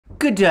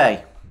Good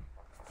day.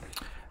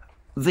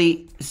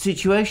 The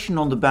situation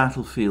on the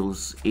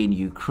battlefields in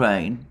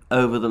Ukraine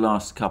over the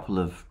last couple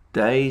of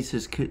days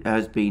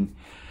has been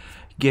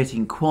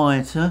getting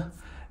quieter,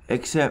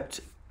 except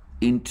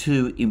in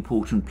two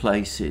important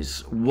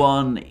places.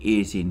 One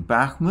is in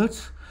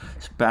Bakhmut,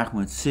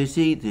 Bakhmut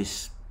city,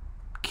 this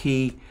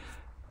key,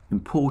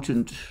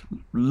 important,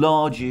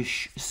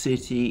 largish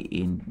city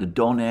in the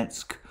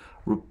Donetsk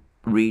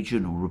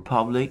region or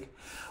republic,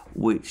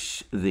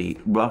 which the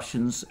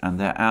Russians and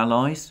their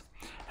allies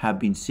have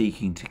been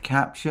seeking to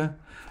capture,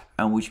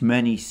 and which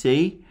many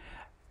see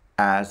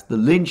as the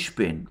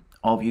linchpin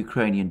of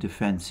Ukrainian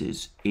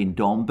defenses in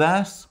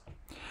Donbass.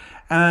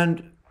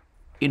 And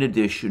in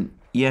addition,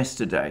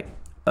 yesterday,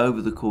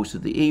 over the course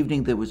of the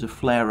evening, there was a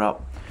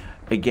flare-up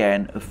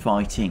again of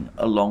fighting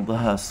along the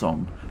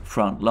Kherson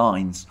front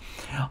lines.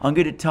 I'm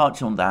going to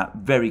touch on that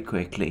very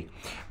quickly.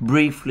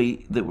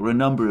 Briefly, there were a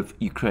number of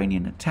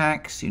Ukrainian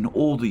attacks in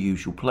all the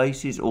usual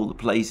places, all the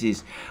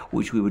places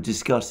which we were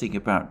discussing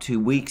about 2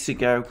 weeks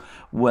ago,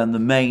 when the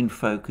main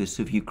focus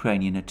of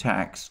Ukrainian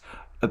attacks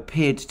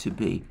appeared to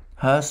be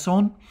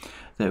Kherson.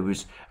 There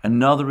was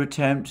another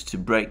attempt to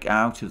break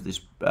out of this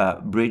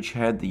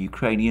bridgehead the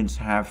Ukrainians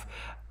have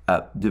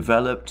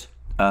developed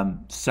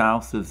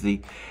south of the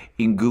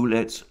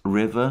Ingulets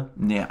River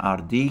near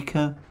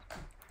Ardika.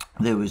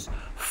 There was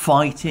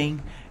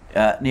fighting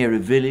near a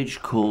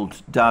village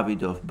called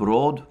Davidov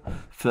Brod,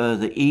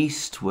 further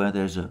east where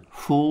there's a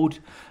ford.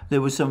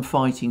 There was some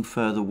fighting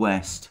further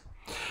west.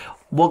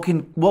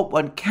 What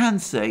one can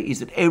say is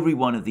that every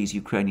one of these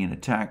Ukrainian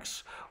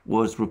attacks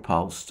was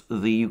repulsed.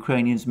 The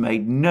Ukrainians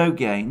made no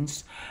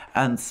gains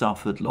and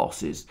suffered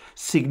losses,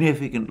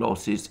 significant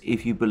losses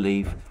if you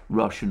believe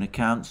Russian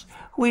accounts,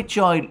 which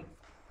I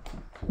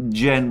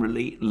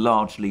generally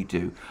largely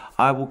do.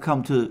 I will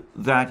come to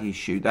that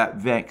issue, that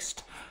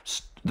vexed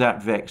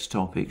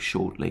topic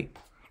shortly.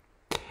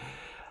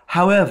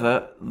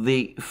 However,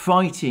 the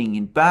fighting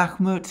in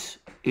Bakhmut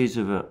is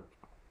of a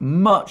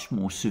much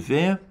more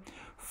severe,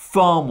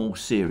 far more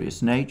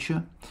serious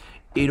nature.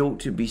 It ought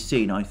to be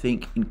seen, I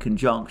think, in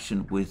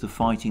conjunction with the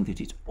fighting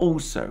that is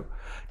also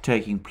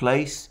taking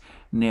place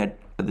near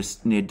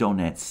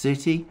Donetsk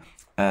city,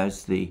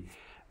 as the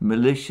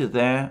militia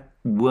there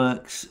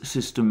works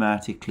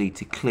systematically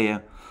to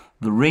clear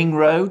the ring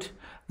road,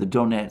 the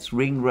Donetsk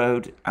ring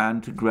road,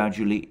 and to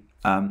gradually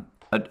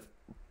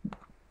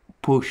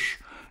push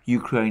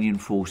Ukrainian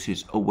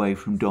forces away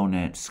from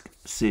Donetsk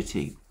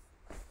city.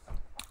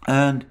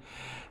 And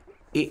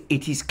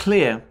it is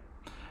clear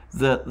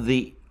that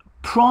the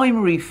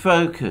primary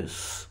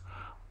focus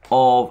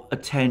of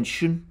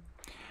attention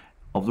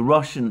of the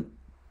Russian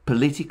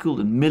political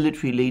and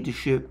military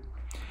leadership,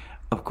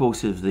 of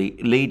course, of the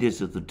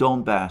leaders of the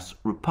Donbass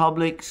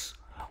republics,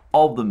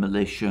 of the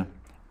militia,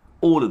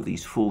 all of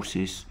these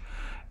forces,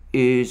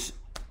 is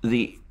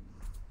the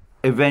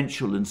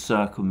eventual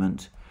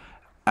encirclement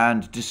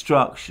and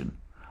destruction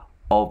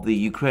of the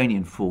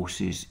Ukrainian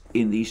forces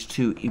in these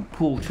two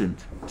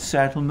important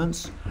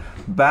settlements.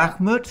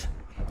 Bakhmut,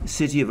 a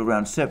city of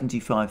around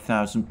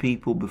 75,000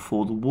 people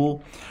before the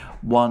war,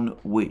 one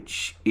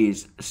which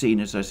is seen,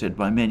 as I said,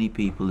 by many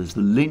people as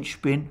the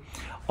linchpin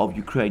of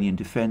Ukrainian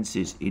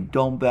defenses in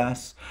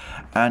Donbass,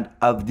 and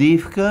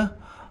Avdiivka,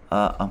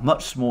 a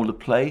much smaller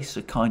place,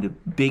 a kind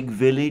of big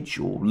village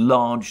or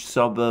large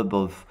suburb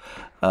of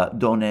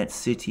Donetsk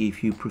city,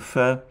 if you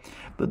prefer,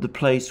 but the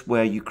place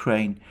where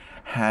Ukraine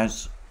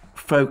has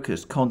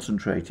focused,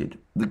 concentrated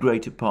the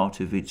greater part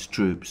of its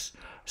troops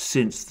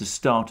since the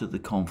start of the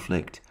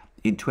conflict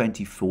in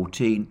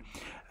 2014,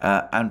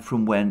 and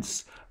from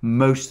whence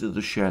most of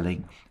the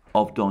shelling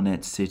of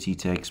Donetsk city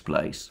takes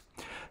place.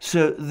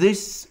 So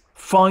this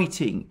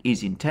fighting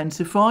is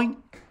intensifying,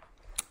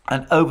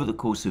 and over the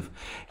course of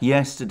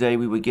yesterday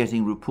we were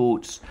getting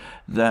reports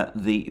that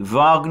the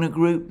Wagner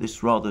group,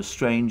 this rather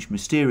strange,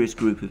 mysterious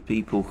group of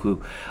people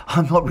who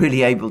I'm not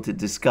really able to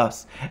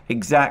discuss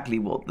exactly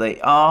what they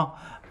are,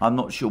 I'm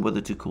not sure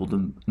whether to call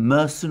them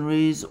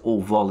mercenaries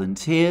or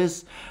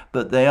volunteers,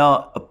 but they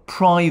are a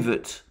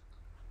private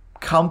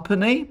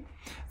company,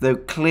 though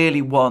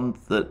clearly one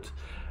that,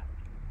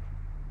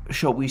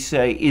 shall we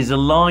say, is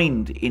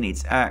aligned in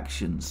its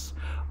actions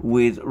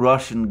with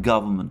Russian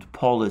government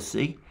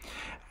policy,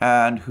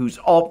 and whose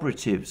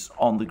operatives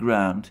on the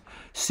ground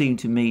seem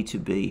to me to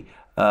be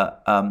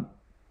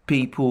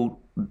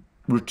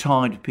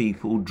retired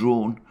people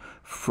drawn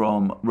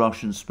from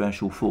Russian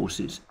special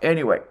forces.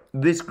 Anyway,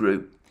 this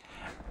group,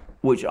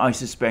 which I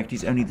suspect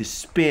is only the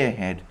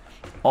spearhead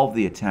of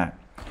the attack,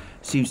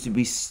 seems to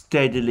be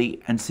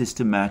steadily and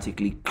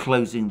systematically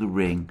closing the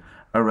ring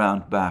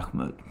around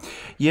Bakhmut.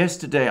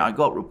 Yesterday I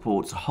got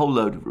reports, a whole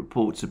load of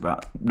reports,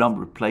 about a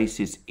number of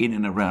places in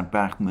and around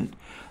Bakhmut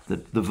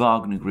that the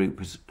Wagner group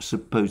has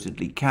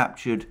supposedly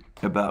captured,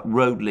 about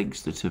road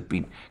links that have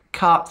been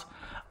cut.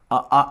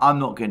 I'm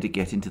not going to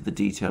get into the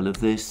detail of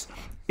this.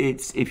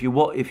 If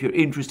you're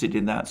interested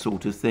in that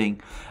sort of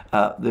thing,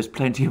 there's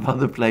plenty of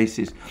other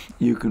places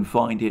you can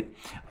find it.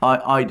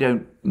 I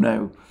don't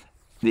know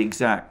the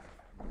exact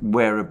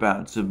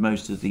whereabouts of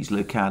most of these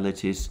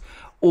localities.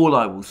 All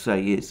I will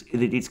say is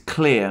that it's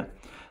clear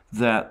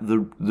that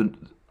the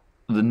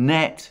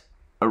net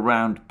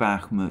around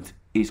Bakhmut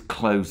is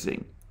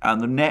closing,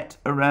 and the net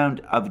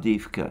around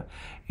Avdiivka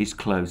is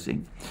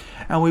closing.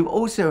 And we've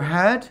also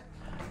had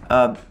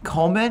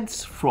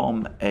comments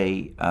from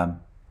a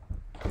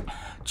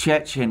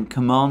Chechen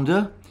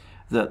commander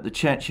that the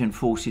Chechen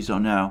forces are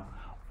now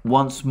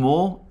once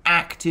more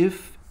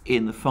active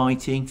in the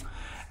fighting,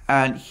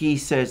 and he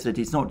says that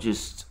it's not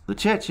just the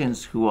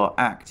Chechens who are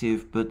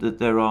active, but that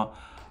there are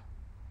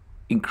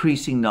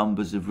increasing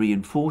numbers of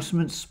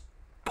reinforcements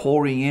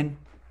pouring in,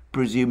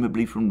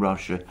 presumably from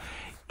Russia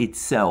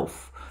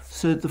itself.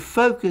 So the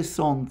focus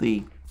on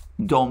the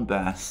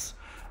Donbass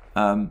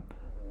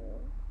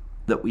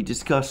that we've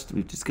discussed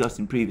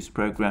in previous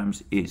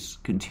programs is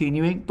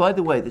continuing. By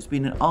the way, there's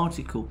been an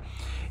article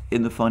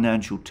in the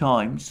Financial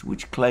Times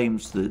which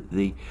claims that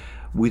the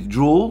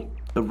withdrawal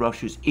of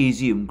Russia's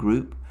ETHEREUM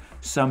group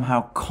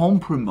somehow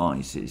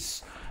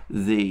compromises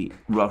the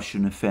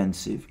Russian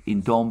offensive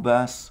in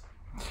Donbass.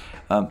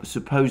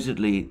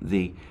 Supposedly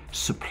the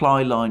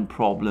supply line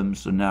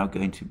problems are now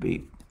going to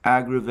be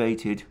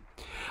aggravated.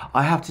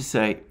 I have to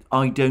say,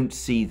 I don't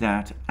see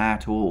that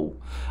at all.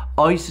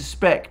 I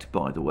suspect,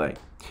 by the way,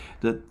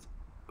 that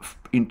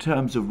in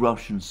terms of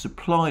Russian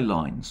supply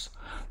lines,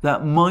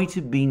 that might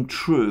have been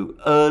true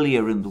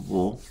earlier in the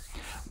war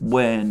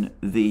when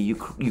the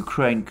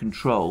Ukraine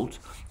controlled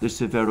the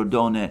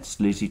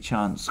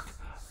Severodonetsk-Lysychansk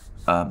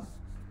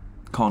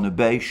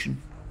conurbation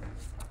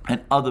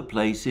and other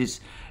places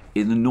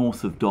in the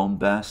north of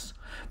Donbass.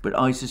 But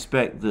I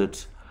suspect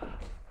that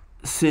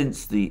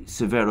since the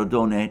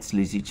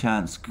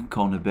Severodonetsk-Lysychansk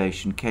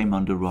conurbation came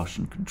under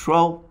Russian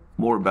control,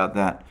 more about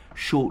that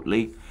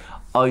shortly,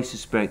 I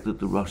suspect that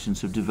the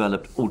Russians have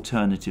developed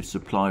alternative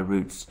supply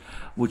routes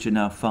which are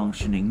now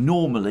functioning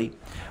normally,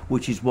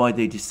 which is why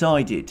they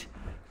decided,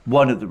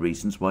 one of the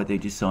reasons why they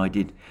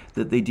decided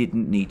that they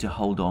didn't need to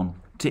hold on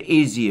to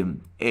ETHEREUM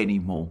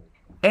anymore.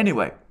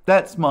 Anyway,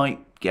 that's my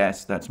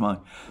guess, that's my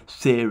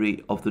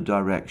theory of the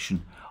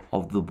direction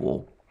of the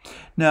war.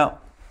 Now,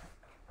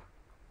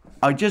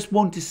 I just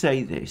want to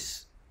say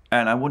this,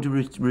 and I want to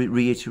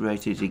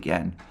reiterate it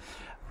again.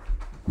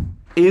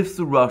 If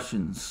the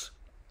Russians,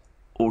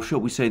 or shall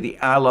we say the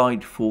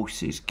Allied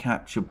forces,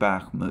 capture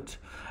Bakhmut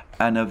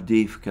and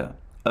Avdiivka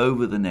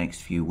over the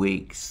next few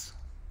weeks,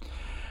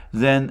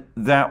 then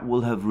that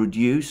will have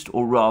reduced,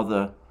 or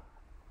rather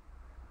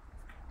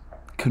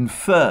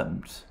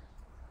confirmed,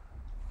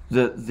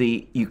 that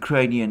the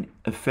Ukrainian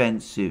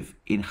offensive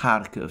in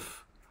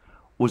Kharkiv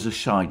was a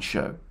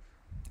sideshow.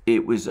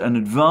 It was an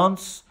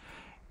advance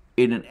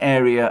in an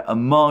area, a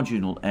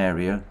marginal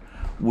area,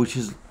 which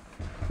has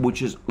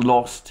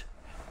lost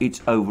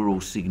its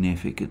overall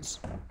significance.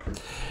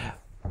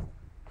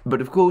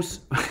 But of course,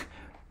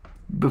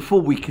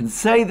 before we can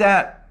say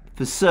that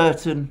for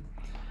certain,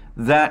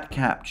 that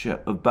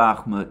capture of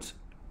Bakhmut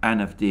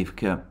and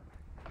Avdiivka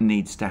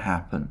needs to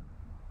happen.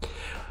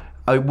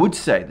 I would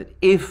say that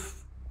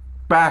if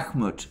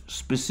Bakhmut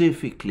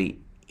specifically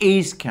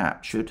is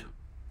captured,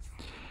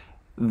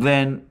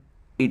 then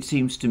it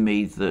seems to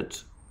me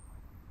that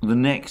the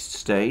next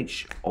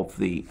stage of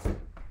the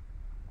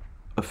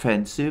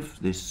offensive,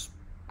 this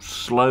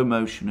slow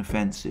motion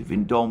offensive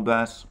in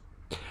Donbass,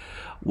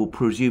 will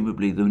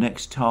presumably, the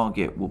next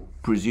target will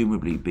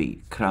presumably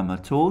be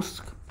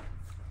Kramatorsk,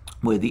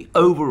 where the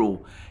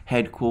overall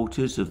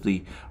headquarters of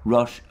the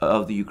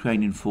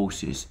Ukrainian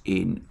forces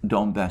in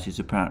Donbass is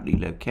apparently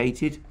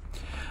located.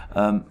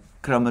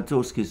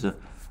 Kramatorsk is a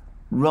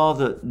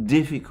rather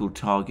difficult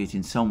target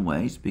in some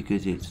ways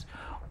because it's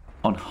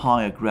on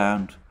higher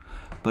ground,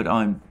 but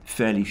I'm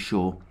fairly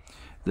sure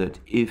that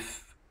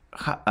if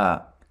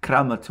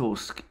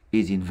Kramatorsk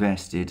is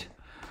invested,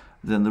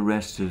 then the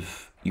rest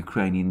of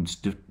Ukrainians,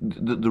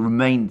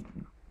 the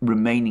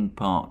remaining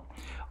part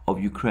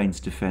of Ukraine's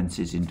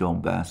defences in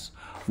Donbass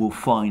will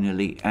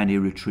finally and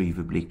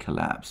irretrievably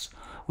collapse.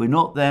 We're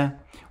not there.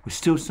 We're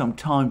still some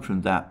time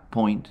from that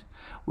point.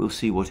 We'll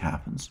see what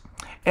happens.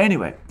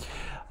 Anyway,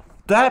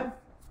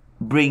 that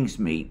brings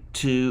me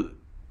to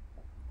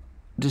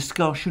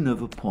discussion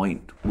of a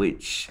point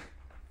which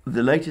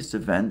the latest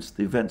events,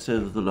 the events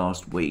over the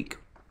last week,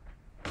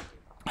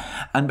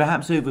 and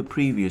perhaps over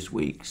previous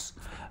weeks,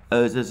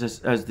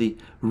 as the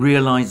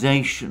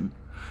realization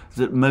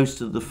that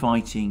most of the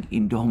fighting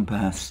in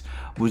Donbass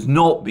was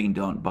not being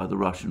done by the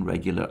Russian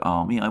regular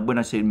army. When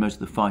I say most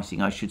of the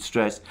fighting, I should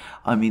stress,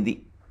 I mean the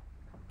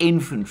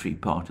infantry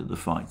part of the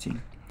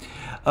fighting.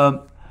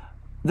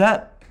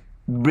 That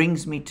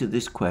brings me to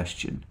this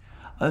question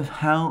of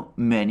how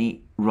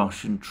many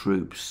Russian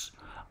troops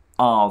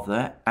are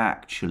there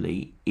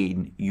actually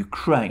in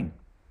Ukraine?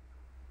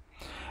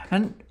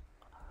 And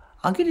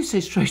I'm going to say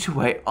straight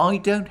away, I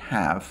don't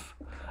have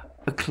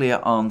a clear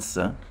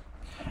answer,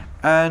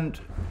 and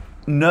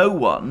no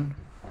one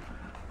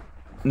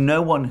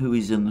who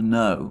is in the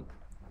know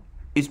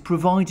is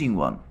providing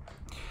one.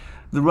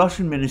 The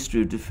Russian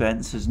Ministry of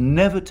Defense has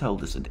never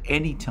told us at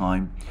any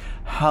time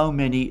how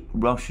many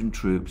Russian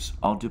troops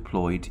are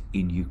deployed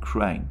in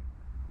Ukraine.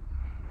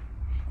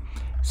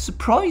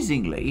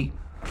 Surprisingly,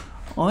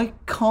 I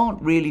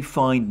can't really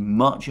find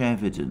much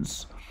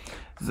evidence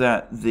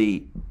that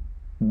the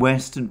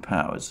Western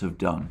powers have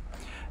done.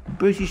 The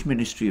British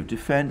Ministry of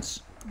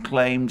Defense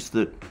claims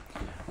that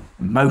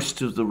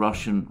most of the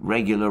Russian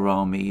regular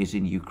army is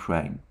in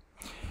Ukraine.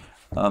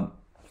 That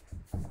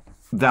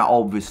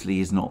obviously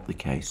is not the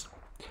case.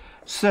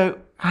 So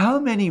how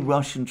many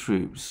Russian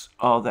troops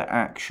are there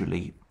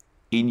actually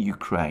in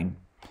Ukraine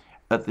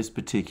at this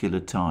particular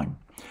time?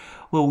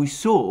 Well, we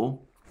saw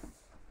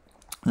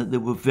that there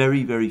were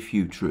very, very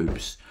few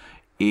troops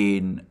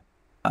in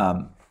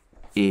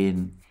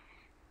ETHEREUM,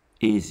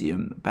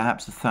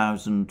 perhaps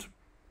 1,000,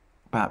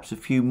 perhaps a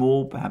few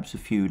more, perhaps a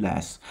few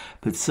less,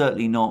 but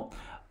certainly not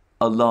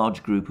a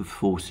large group of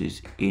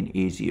forces in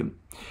ETHEREUM.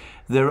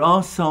 There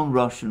are some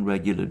Russian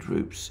regular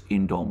troops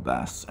in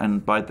Donbass,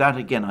 and by that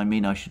again I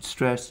mean I should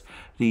stress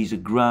these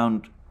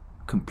are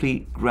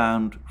complete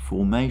ground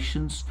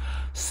formations.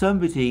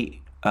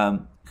 Somebody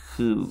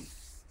who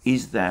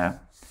is there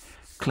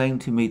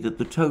claimed to me that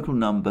the total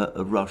number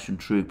of Russian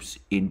troops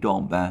in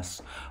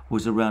Donbass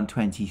was around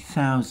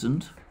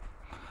 20,000,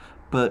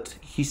 but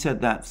he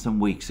said that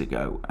some weeks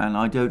ago, and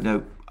I don't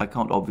know, I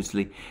can't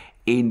obviously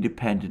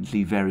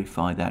independently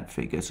verify that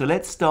figure. So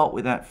let's start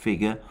with that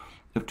figure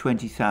of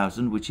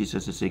 20,000, which is,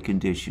 as I say,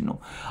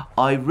 conditional.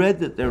 I read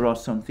that there are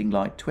something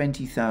like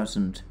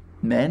 20,000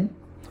 men,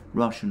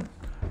 Russian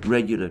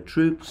regular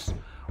troops,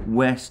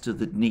 west of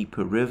the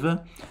Dnieper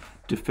River,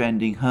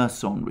 defending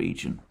Kherson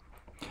region.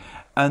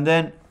 And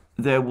then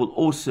there will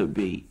also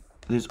be,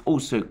 there's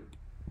also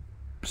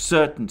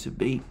certain to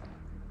be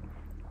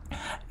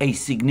a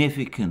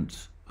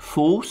significant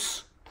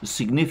force, a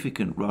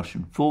significant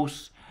Russian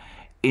force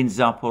in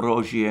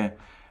Zaporozhye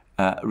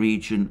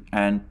region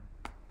and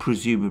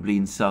presumably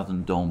in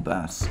southern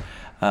Donbass,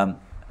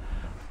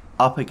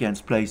 up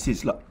against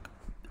places like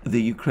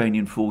the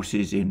Ukrainian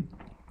forces in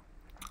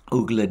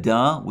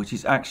Ugledar, which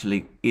is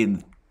actually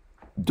in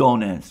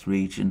Donetsk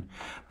region,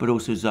 but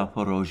also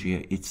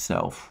Zaporozhye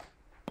itself.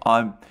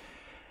 I'm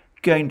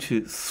going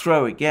to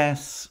throw a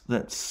guess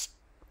that's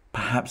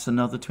perhaps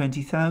another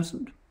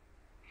 20,000.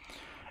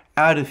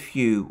 Add a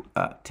few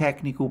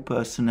technical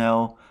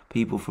personnel,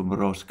 people from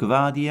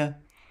Rosgvardia,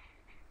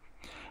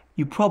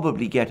 you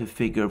probably get a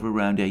figure of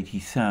around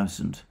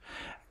 80,000.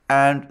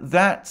 And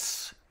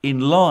that's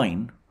in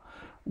line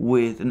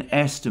with an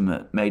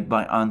estimate made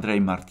by Andrei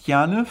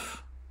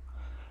Martyanov,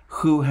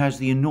 who has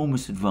the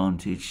enormous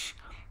advantage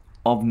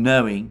of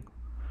knowing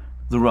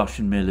the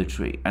Russian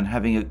military and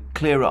having a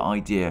clearer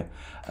idea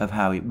of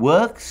how it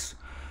works,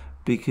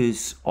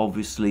 because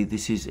obviously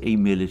this is a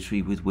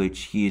military with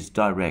which he is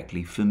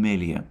directly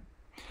familiar.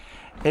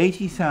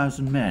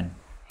 80,000 men.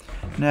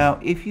 Now,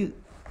 if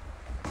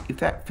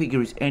that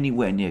figure is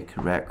anywhere near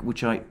correct,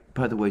 which I,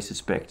 by the way,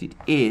 suspect it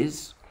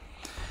is,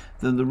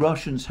 then the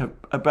Russians have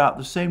about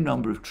the same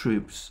number of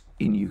troops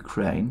in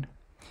Ukraine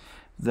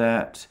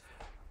that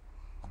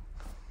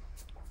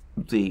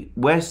the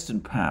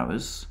Western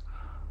powers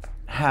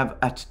have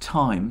at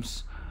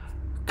times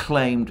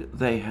claimed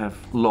they have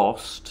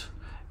lost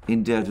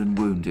in dead and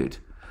wounded,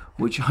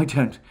 which I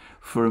don't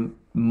for a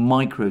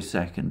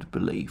microsecond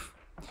believe.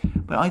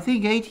 But I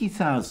think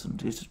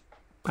 80,000 is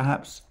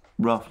perhaps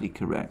roughly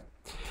correct.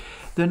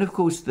 Then, of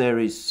course, there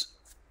is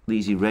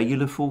these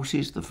irregular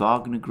forces, the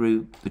Wagner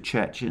Group, the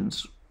Chechen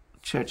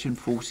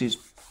forces,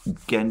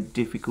 again,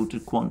 difficult to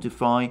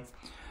quantify,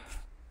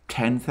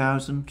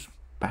 10,000,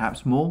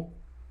 perhaps more.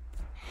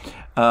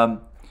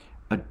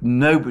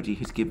 Nobody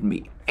has given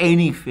me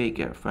any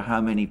figure for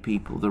how many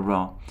people there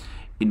are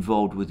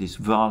involved with this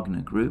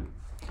Wagner Group.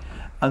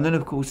 And then,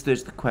 of course,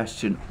 there's the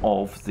question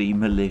of the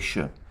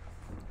militia.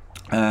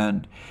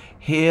 And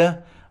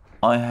here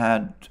I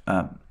had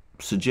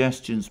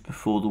suggestions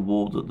before the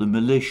war that the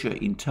militia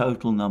in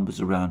total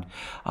numbers around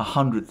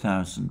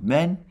 100,000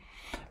 men,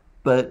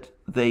 but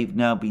they've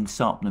now been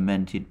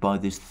supplemented by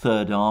this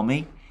third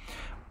army,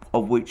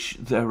 of which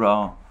there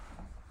are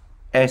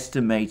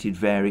estimates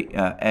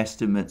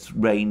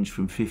range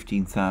from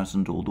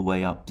 15,000 all the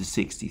way up to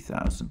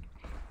 60,000.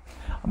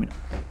 I mean,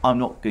 I'm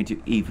not going to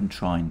even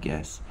try and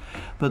guess.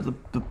 But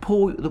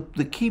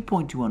the key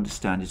point to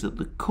understand is that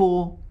the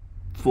core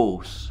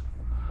force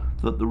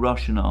that the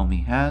Russian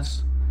army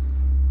has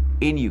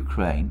in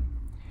Ukraine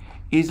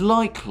is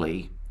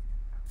likely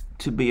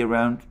to be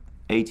around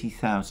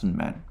 80,000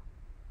 men,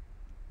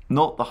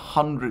 not the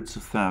hundreds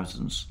of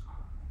thousands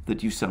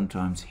that you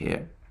sometimes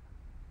hear.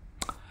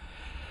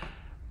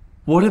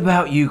 What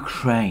about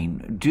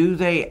Ukraine? Do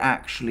they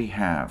actually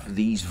have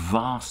these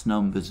vast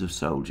numbers of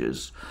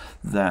soldiers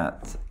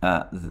that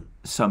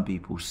some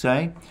people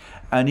say?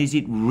 And is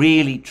it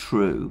really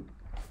true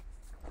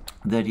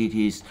that it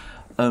is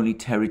only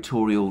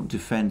territorial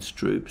defense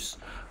troops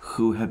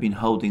who have been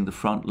holding the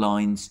front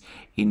lines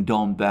in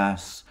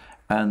Donbass,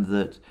 and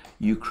that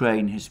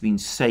Ukraine has been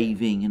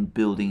saving and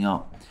building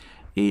up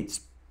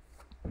its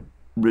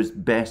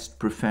best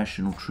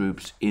professional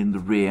troops in the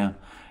rear,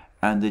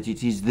 and that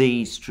it is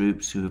these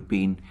troops who have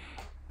been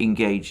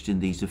engaged in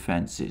these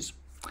offences.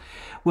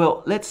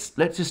 Well, let's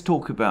just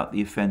talk about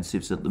the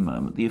offensives at the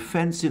moment. The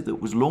offensive that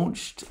was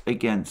launched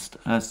against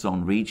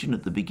Kherson region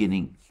at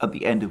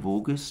the end of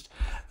August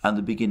and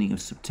the beginning of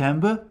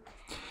September,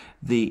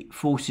 the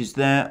forces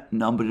there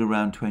numbered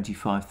around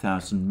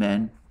 25,000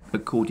 men,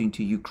 according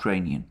to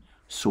Ukrainian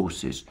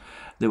sources.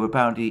 There were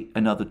apparently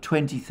another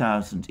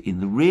 20,000 in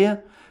the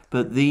rear,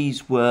 but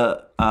these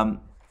were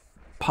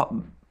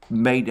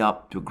made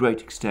up to a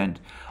great extent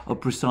of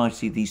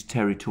precisely these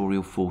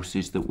territorial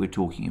forces that we're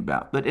talking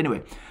about. But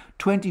anyway,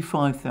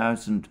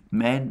 25,000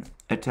 men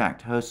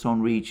attacked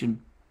Kherson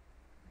region.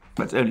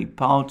 That's only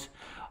part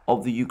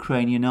of the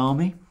Ukrainian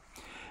army.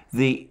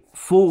 The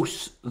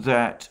force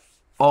that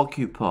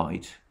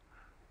occupied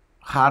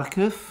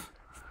Kharkiv,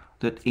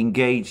 that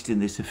engaged in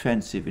this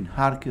offensive in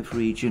Kharkiv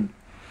region,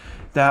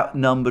 that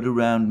numbered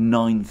around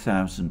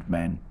 9,000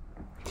 men.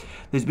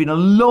 There's been a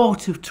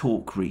lot of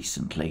talk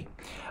recently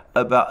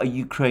about a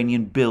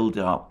Ukrainian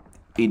build-up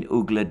in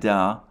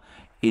Ugledar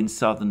in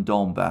southern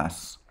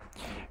Donbass.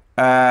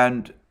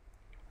 And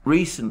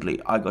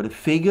recently I got a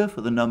figure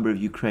for the number of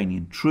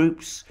Ukrainian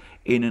troops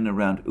in and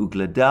around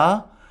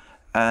Ugledar,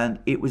 and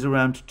it was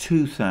around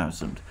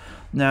 2,000.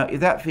 Now, if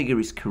that figure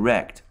is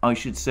correct, I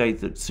should say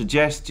that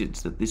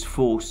suggestions that this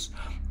force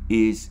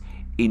is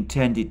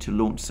intended to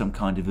launch some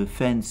kind of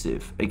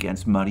offensive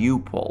against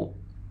Mariupol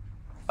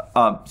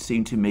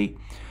seem to me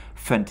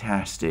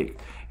fantastic.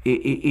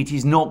 It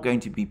is not going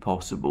to be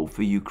possible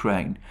for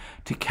Ukraine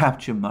to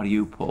capture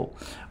Mariupol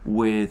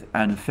with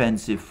an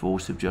offensive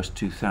force of just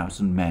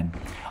 2,000 men.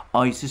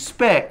 I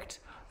suspect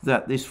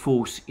that this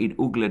force in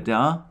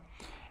Ugledar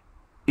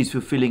is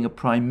fulfilling a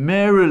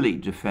primarily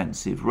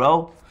defensive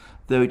role,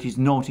 though it is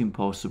not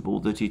impossible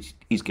that it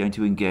is going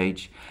to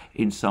engage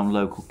in some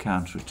local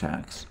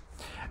counterattacks.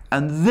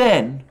 And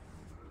then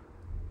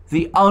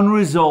the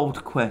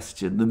unresolved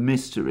question, the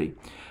mystery: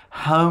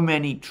 how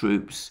many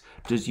troops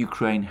does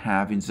Ukraine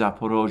have in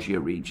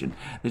Zaporozhye region?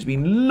 There's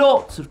been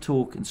lots of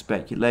talk and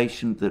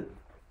speculation that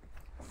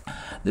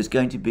there's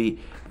going to be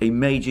a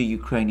major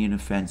Ukrainian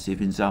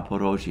offensive in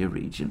Zaporozhye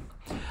region.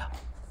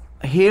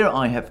 Here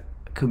I have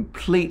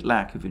complete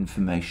lack of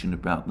information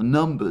about the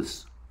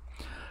numbers,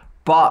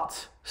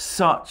 but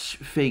such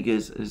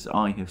figures as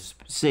I have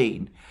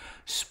seen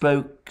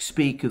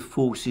speak of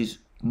forces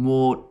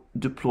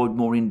deployed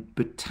more in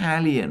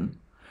battalion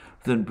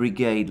than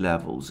brigade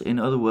levels. In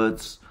other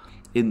words,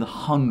 in the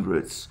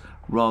hundreds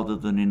rather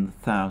than in the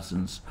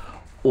thousands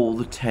or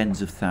the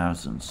tens of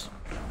thousands.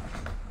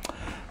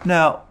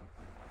 Now,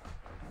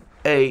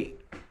 a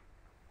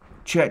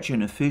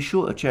Chechen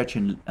official, a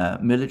Chechen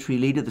military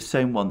leader, the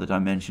same one that I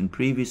mentioned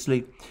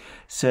previously,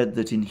 said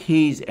that in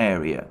his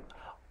area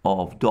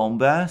of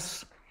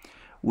Donbass,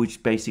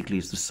 which basically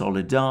is the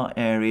Soledar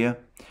area,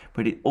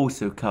 but it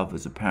also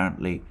covers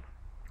apparently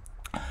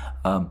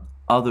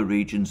other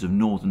regions of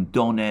northern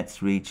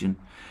Donetsk region,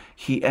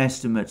 he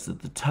estimates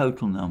that the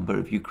total number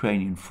of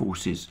Ukrainian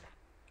forces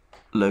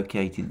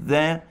located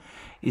there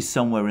is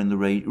somewhere in the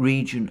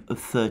region of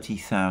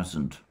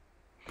 30,000.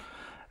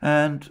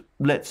 And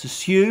let's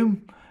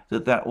assume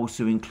that that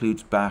also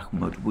includes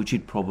Bakhmut, which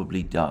it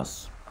probably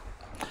does.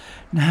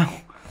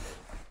 Now,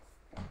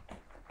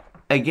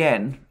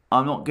 again,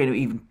 I'm not going to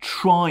even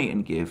try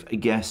and give a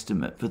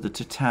guesstimate for the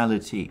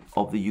totality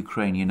of the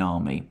Ukrainian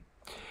army,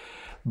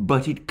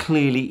 but it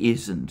clearly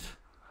isn't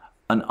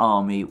an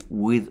army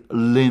with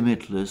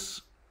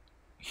limitless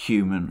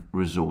human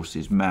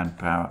resources,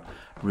 manpower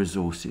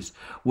resources.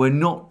 We're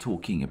not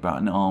talking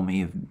about an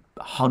army of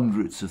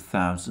hundreds of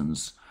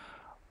thousands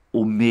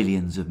or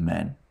millions of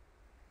men.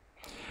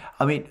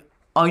 I mean,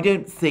 I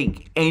don't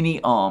think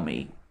any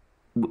army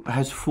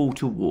has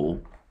fought a war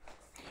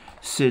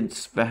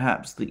since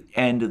perhaps the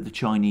end of the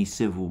Chinese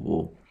Civil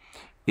War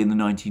in the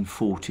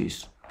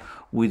 1940s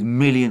with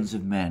millions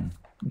of men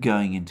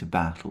going into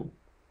battle.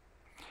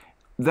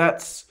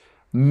 That's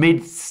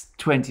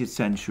mid-20th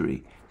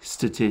century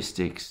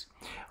statistics.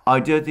 I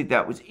don't think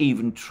that was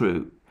even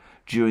true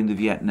during the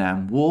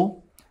Vietnam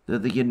War,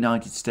 that the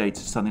United States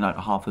had something like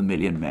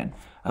 500,000 men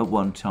at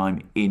one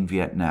time in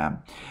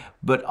Vietnam.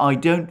 But I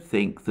don't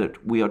think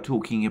that we are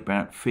talking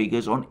about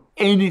figures on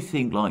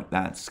anything like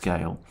that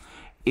scale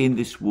in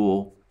this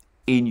war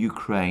in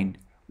Ukraine,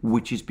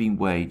 which is being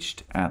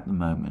waged at the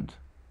moment.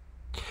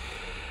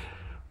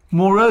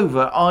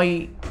 Moreover,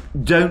 I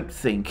don't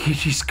think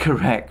it is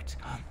correct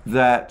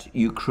that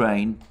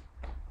Ukraine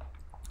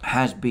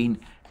has been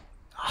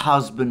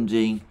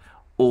husbanding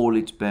all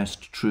its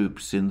best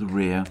troops in the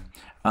rear,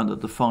 and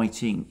that the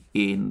fighting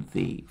in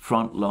the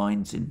front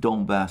lines in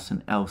Donbass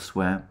and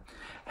elsewhere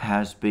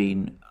has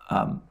been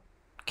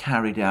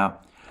carried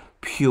out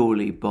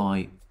purely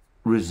by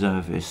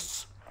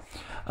reservists.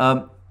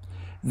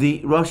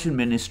 The Russian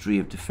Ministry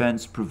of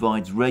Defense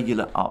provides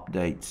regular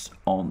updates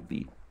on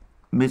the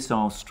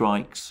missile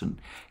strikes and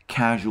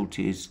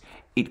casualties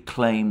it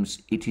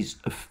claims it is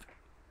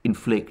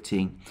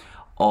inflicting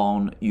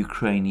on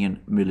Ukrainian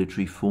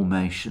military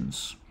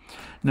formations.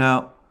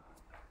 Now,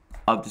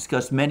 I've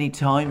discussed many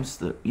times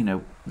that, you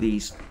know,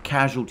 these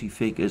casualty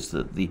figures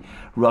that the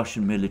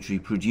Russian military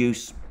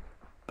produce,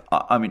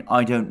 I mean,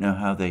 I don't know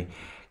how they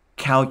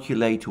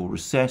calculate or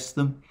assess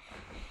them.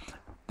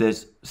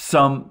 There's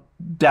some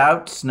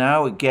doubts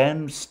now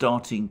again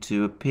starting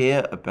to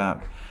appear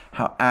about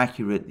how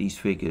accurate these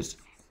figures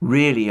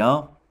really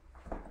are.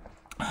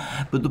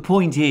 But the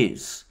point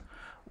is,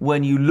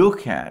 when you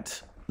look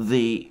at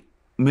the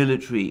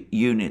military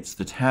units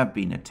that have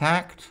been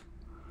attacked,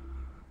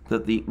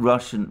 that the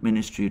Russian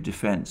Ministry of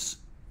Defense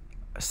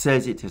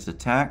says it has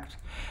attacked,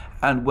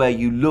 and when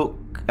you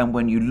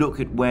look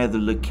at where the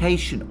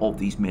location of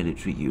these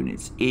military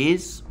units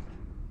is,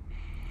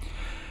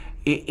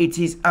 it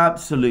is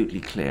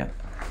absolutely clear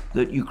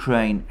that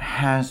Ukraine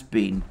has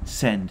been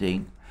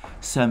sending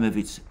some of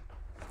its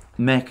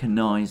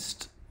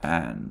mechanized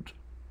and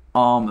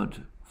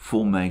armored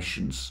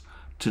formations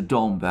to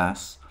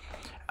Donbass,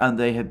 and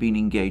they have been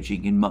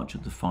engaging in much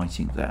of the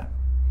fighting there.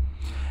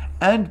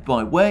 And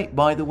by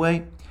the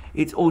way,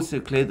 it's also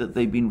clear that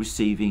they've been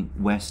receiving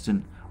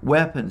Western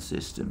weapon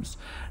systems.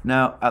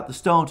 Now, at the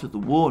start of the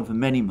war and for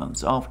many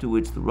months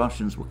afterwards, the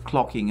Russians were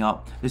clocking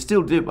up, they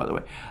still do by the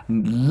way,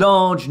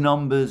 large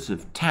numbers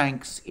of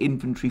tanks,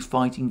 infantry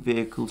fighting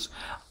vehicles,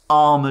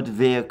 armored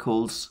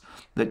vehicles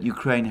that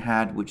Ukraine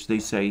had, which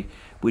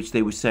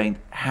they were saying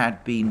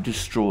had been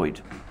destroyed.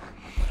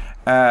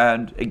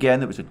 And again,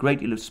 there was a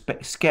great deal of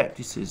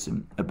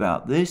skepticism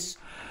about this,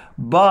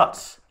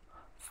 but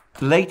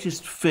the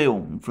latest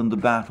film from the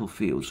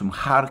battlefields, from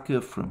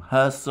Kharkiv, from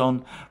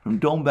Kherson, from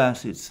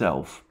Donbass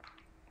itself,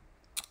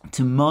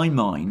 to my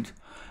mind,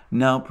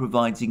 now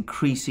provides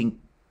increasing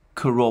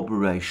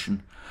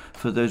corroboration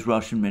for those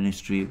Russian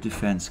Ministry of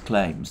Defense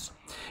claims.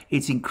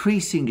 It's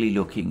increasingly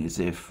looking as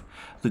if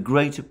the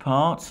greater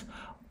part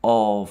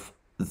of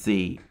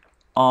the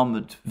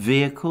armored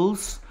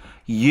vehicles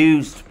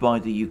used by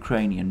the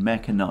Ukrainian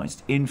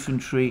mechanized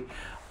infantry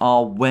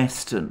are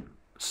Western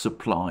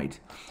supplied.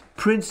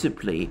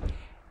 Principally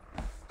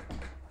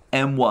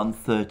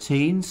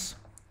M113s,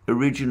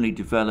 originally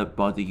developed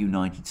by the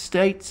United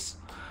States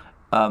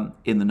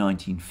in the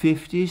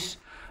 1950s,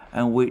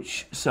 and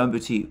which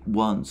somebody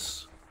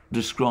once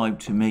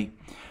described to me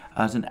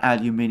as an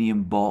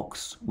aluminium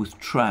box with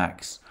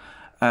tracks.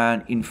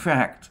 And in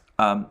fact,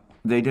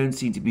 they don't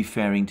seem to be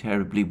faring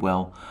terribly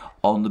well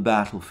on the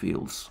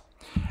battlefields.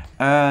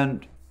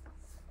 And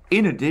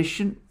in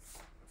addition,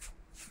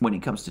 when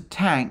it comes to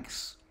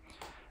tanks,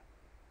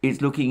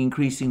 it's looking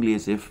increasingly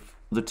as if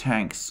the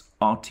tanks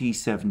are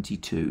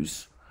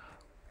T-72s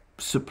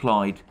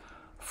supplied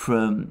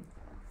from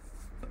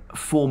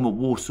former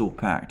Warsaw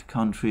Pact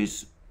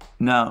countries,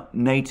 now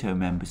NATO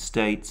member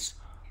states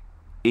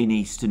in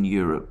Eastern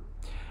Europe.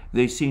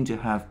 They seem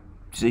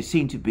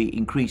to be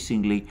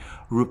increasingly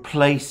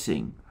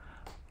replacing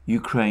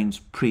Ukraine's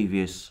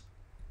previous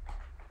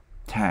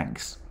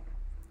tanks.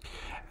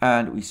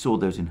 And we saw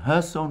those in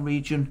Kherson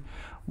region,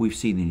 we've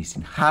seen these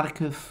in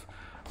Kharkiv,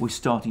 we're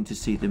starting to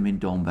see them in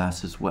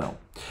Donbass as well.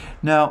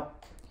 Now,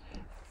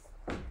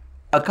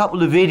 a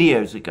couple of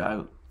videos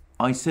ago,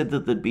 I said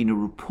that there'd been a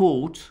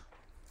report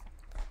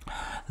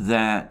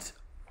that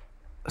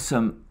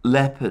some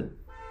Leopard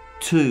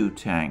 2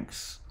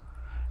 tanks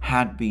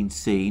had been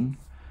seen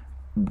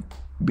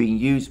being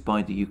used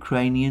by the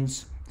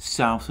Ukrainians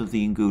south of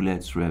the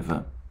Ingulets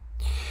River.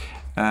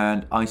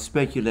 And I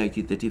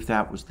speculated that if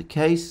that was the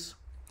case,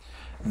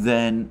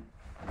 then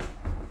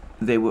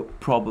they were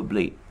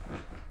probably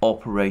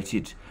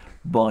operated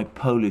by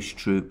Polish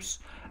troops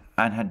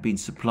and had been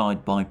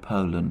supplied by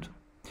Poland.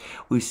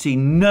 We've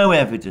seen no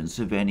evidence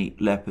of any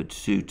Leopard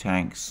 2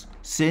 tanks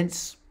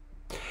since.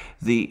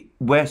 The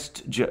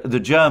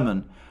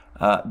German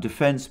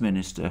defense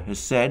minister has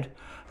said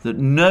that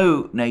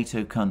no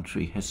NATO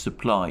country has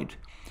supplied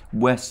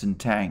Western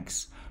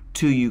tanks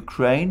to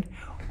Ukraine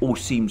or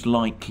seems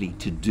likely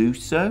to do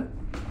so.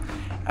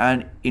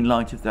 And in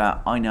light of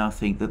that, I now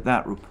think that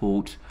that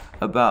report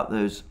about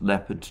those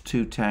Leopard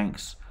 2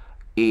 tanks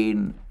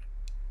in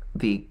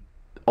the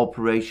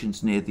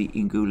operations near the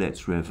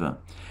Ingulets River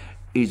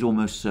is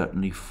almost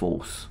certainly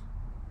false.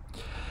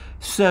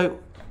 So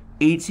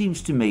it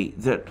seems to me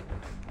that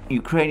the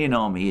Ukrainian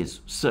army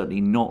is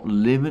certainly not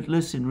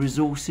limitless in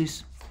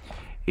resources.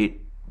 It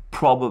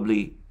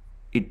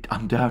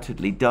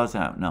undoubtedly does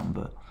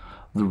outnumber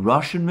the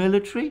Russian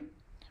military,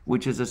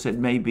 which, as I said,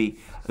 may be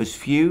as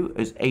few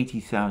as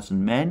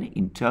 80,000 men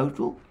in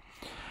total.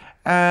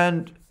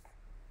 And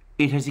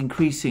it has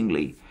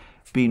increasingly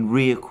been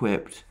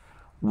re-equipped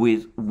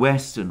with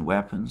Western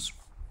weapons,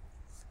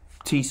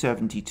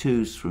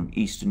 T-72s from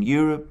Eastern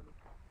Europe,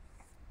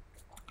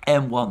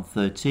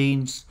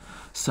 M113s,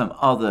 some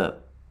other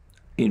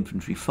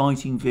infantry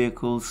fighting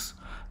vehicles.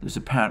 There's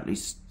apparently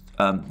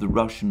the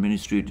Russian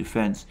Ministry of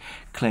Defense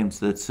claims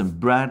that some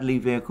Bradley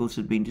vehicles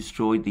had been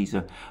destroyed. These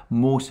are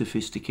more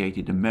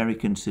sophisticated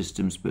American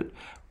systems, but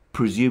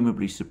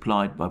presumably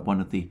supplied by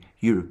one of the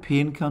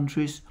European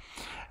countries.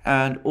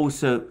 And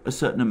also a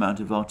certain amount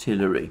of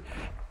artillery,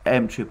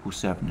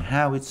 M777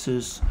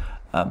 howitzers,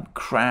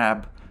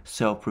 Crab,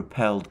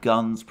 self-propelled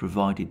guns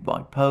provided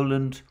by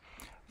Poland,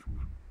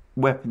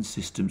 weapon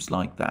systems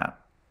like that.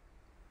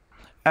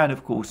 And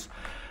of course,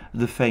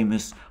 the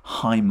famous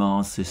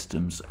HIMARS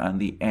systems and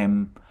the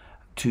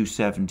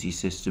M270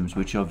 systems,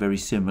 which are very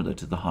similar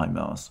to the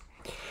HIMARS.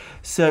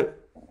 So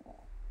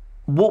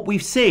what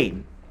we've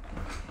seen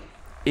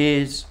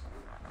is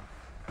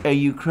a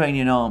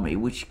Ukrainian army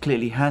which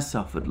clearly has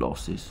suffered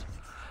losses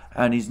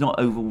and is not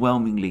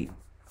overwhelmingly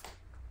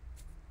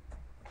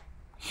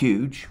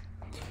huge,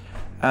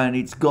 and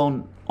it's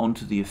gone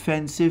onto the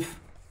offensive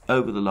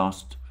over the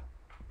last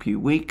few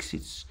weeks.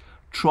 It's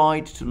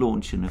tried to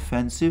launch an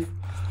offensive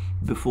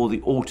before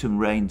the autumn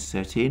rains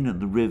set in and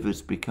the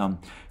rivers become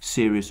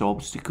serious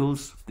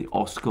obstacles. The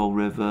Oskol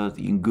River,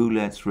 the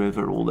Ingulets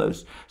River, all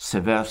those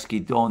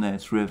Seversky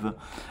Donets River,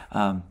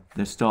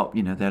 they start,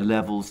 their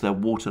levels, their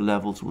water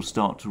levels will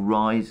start to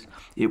rise.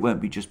 It won't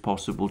be just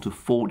possible to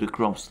ford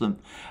across them,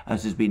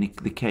 as has been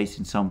the case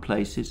in some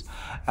places.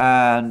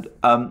 And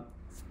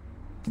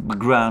the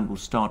ground will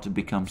start to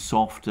become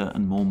softer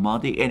and more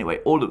muddy. Anyway,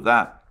 all of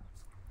that.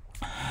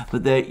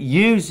 But they're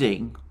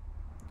using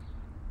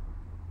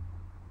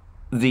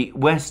the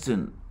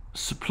Western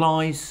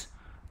supplies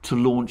to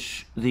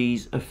launch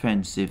these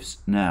offensives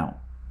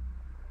now.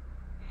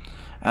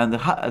 And the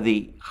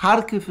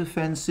Kharkiv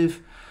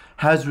offensive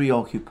has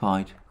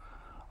reoccupied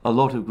a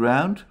lot of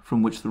ground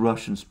from which the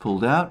Russians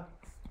pulled out,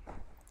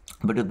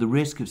 but at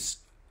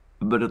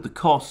the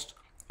cost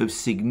of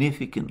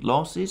significant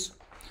losses.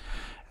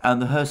 And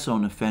the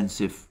Kherson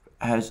offensive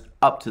has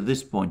up to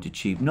this point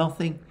achieved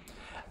nothing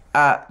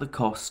at the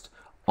cost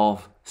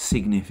of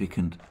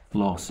significant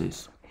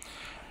losses.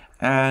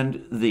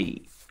 And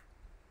the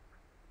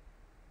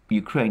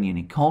Ukrainian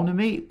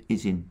economy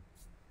is in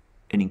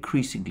an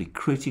increasingly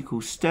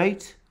critical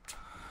state,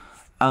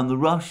 and the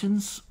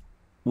Russians,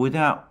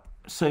 without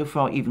so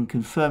far even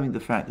confirming the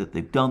fact that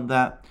they've done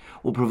that,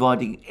 or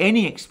providing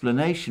any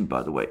explanation,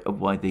 by the way, of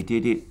why they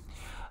did it,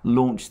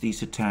 launched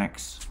these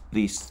attacks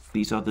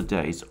these other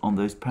days on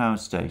those power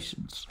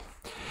stations.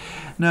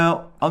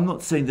 Now, I'm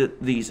not saying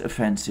that these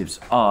offensives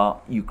are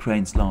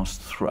Ukraine's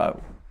last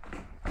throw,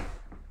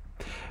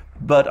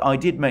 but I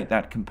did make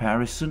that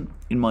comparison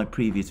in my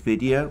previous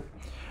video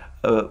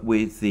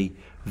with the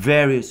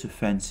various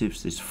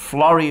offensives, this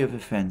flurry of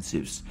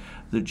offensives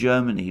that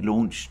Germany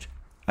launched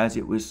as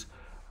it was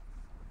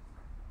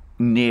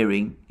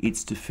nearing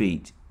its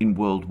defeat in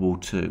World War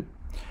II.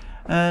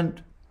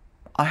 And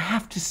I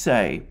have to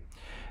say,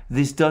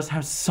 this does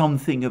have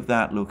something of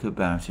that look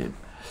about it.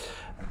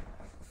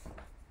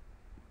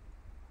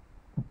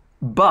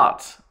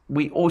 But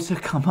we also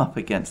come up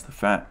against the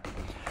fact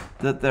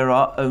that there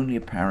are only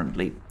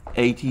apparently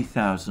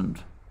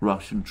 80,000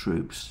 Russian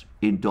troops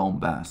in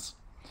Donbass,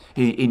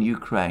 in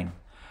Ukraine.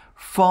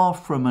 Far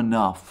from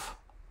enough,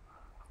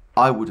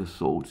 I would have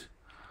thought,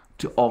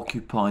 to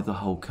occupy the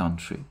whole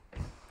country.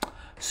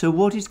 So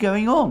what is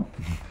going on?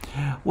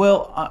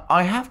 Well,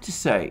 I have to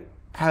say,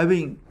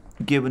 having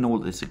given all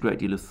this a great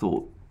deal of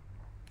thought,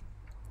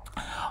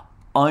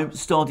 I'm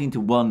starting to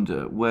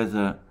wonder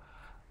whether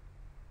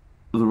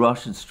the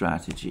Russian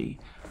strategy,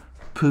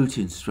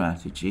 Putin's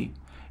strategy,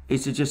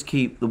 is to just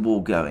keep the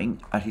war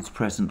going at its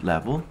present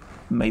level.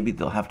 Maybe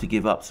they'll have to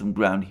give up some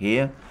ground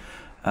here.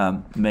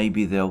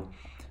 Maybe they'll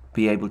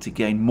be able to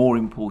gain more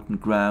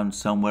important ground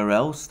somewhere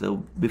else.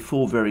 They'll,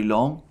 before very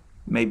long,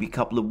 maybe a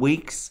couple of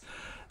weeks,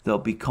 they'll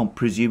be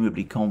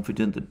presumably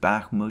confident that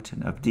Bakhmut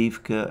and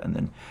Avdiivka and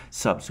then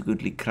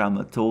subsequently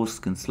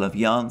Kramatorsk and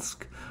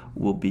Slavyansk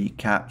will be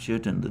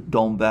captured and that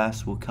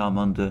Donbass will come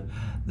under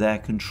their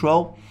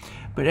control.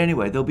 But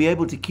anyway, they'll be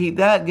able to keep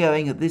that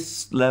going at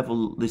this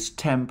level, this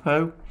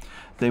tempo.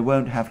 They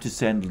won't have to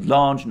send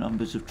large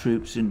numbers of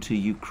troops into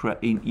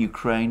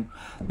Ukraine.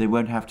 They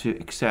won't have to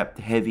accept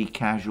heavy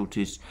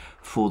casualties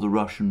for the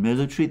Russian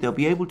military. They'll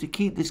be able to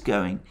keep this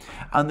going,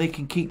 and they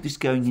can keep this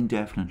going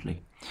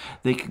indefinitely.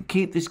 They can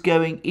keep this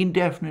going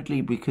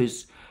indefinitely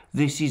because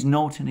this is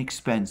not an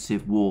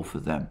expensive war for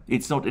them.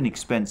 It's not an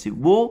expensive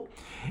war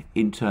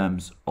in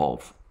terms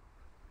of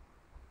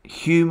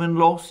human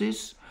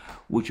losses,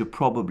 which are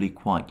probably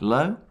quite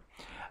low,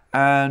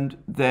 and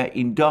their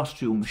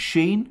industrial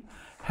machine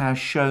has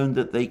shown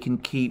that they can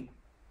keep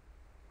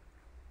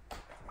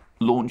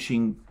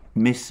launching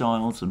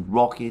missiles and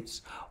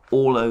rockets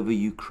all over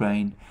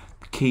Ukraine,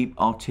 keep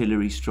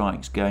artillery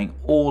strikes going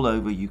all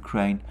over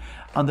Ukraine,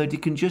 and that they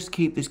can just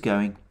keep this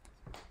going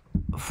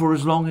for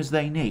as long as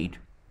they need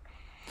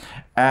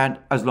and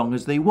as long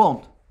as they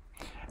want.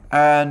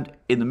 And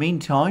in the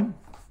meantime,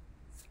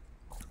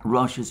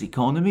 Russia's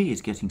economy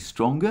is getting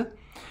stronger.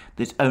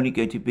 There's only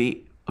going to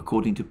be,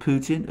 according to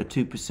Putin, a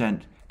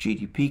 2%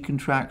 GDP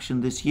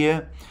contraction this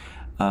year.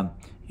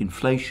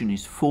 Inflation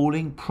is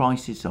falling,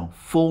 prices are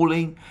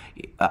falling,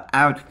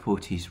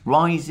 output is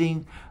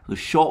rising, the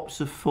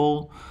shops are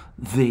full,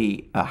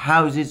 the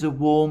houses are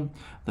warm,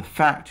 the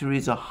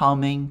factories are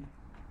humming.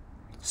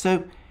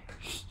 So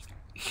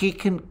he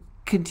can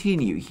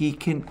continue, he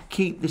can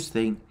keep this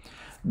thing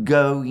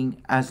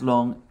going as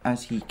long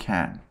as he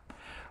can.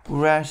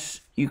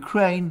 Whereas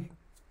Ukraine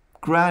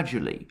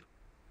gradually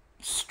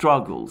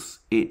struggles.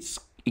 Its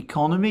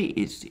economy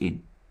is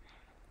in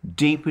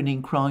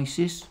deepening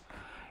crisis.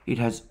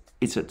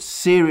 It's at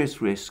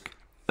serious risk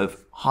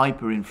of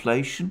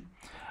hyperinflation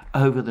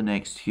over the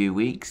next few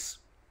weeks,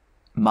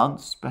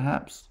 months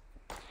perhaps.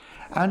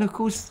 And of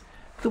course,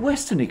 the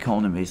Western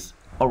economies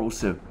are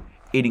also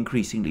in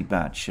increasingly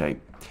bad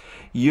shape.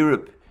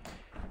 Europe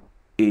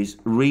is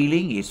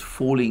reeling, is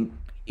falling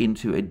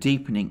into a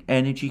deepening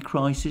energy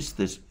crisis.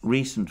 There's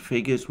recent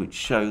figures which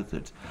show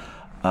that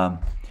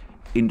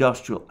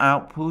industrial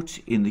output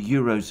in the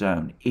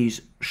Eurozone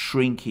is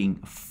shrinking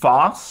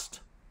fast.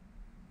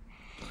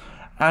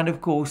 And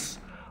of course,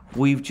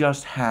 we've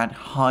just had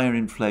higher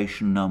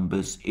inflation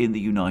numbers in the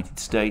United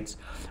States,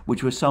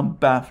 which for some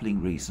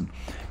baffling reason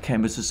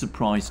came as a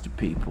surprise to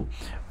people.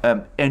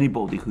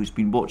 Anybody who's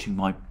been watching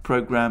my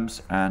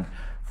programs and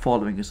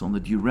following us on the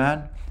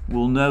Duran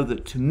will know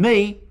that to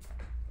me,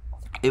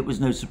 it was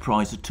no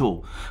surprise at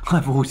all.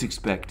 I've always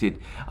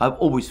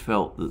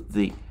felt that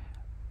the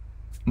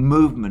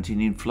movement in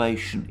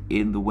inflation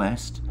in the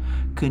West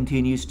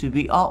continues to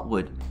be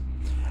upward.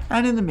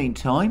 And in the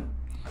meantime,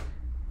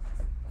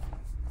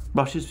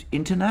 Russia's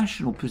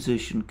international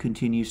position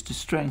continues to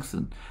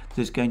strengthen.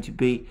 There's going to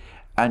be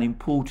an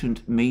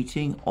important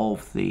meeting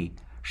of the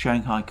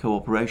Shanghai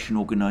Cooperation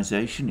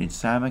Organization in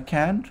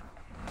Samarkand.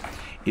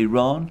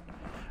 Iran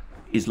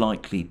is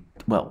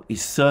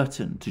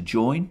certain to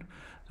join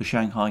the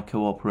Shanghai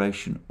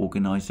Cooperation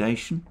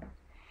Organization.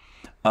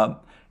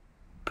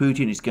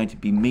 Putin is going to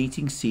be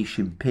meeting Xi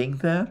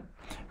Jinping there,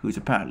 who's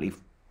apparently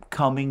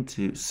coming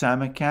to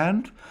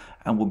Samarkand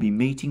and will be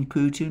meeting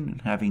Putin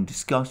and having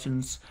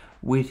discussions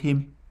with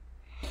him.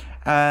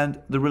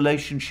 And the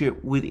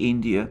relationship with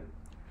India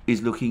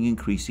is looking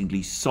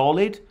increasingly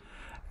solid,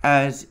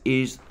 as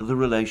is the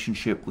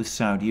relationship with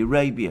Saudi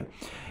Arabia.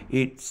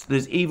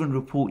 There's even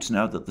reports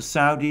now that the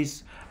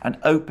Saudis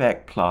and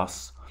OPEC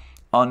Plus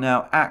are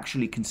now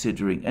actually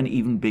considering an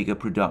even bigger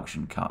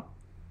production cut.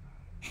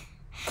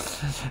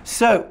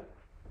 So,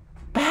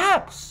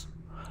 perhaps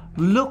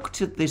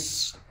looked at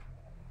this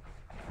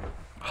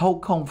whole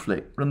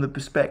conflict from the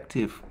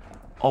perspective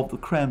of the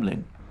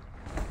Kremlin,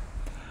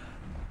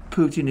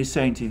 Putin is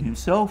saying to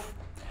himself,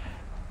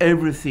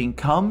 everything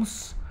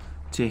comes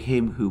to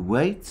him who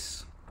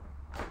waits.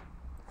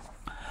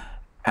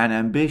 An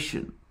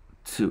ambition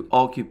to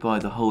occupy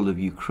the whole of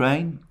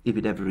Ukraine, if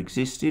it ever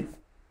existed,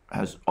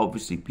 has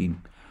obviously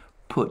been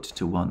put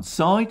to one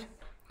side.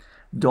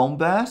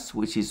 Donbass,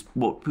 which is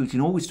what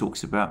Putin always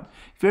talks about,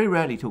 very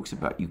rarely talks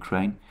about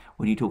Ukraine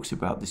when he talks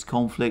about this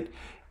conflict.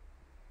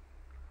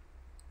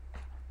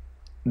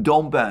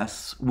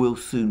 Donbass will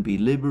soon be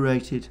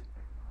liberated.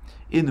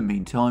 In the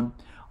meantime,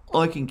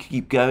 I can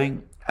keep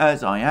going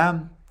as I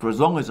am for as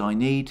long as I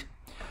need.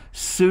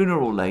 Sooner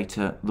or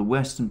later, the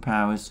Western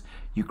powers,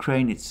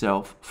 Ukraine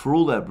itself, for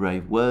all their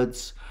brave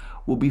words,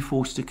 will be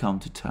forced to come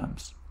to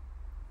terms.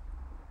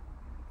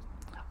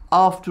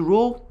 After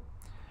all,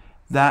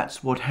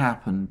 that's what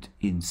happened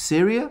in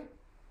Syria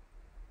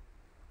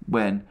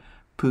when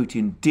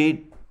Putin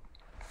did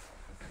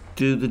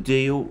do the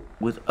deal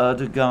with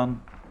Erdogan.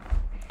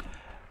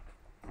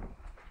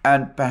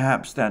 And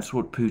perhaps that's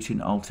what Putin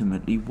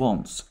ultimately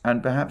wants.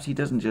 And perhaps he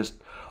doesn't just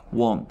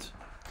want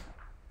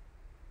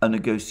a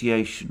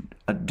negotiation,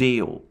 a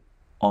deal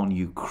on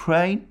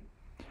Ukraine.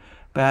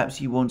 Perhaps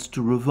he wants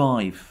to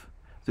revive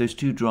those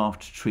two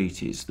draft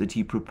treaties that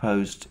he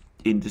proposed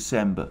in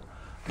December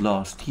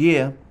last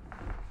year,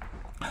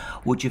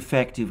 which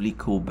effectively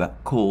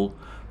call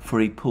for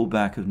a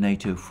pullback of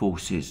NATO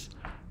forces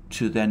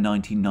to their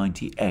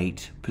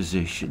 1998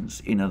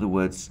 positions. In other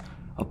words,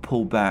 a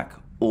pullback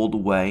all the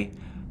way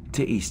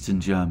to Eastern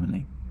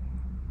Germany.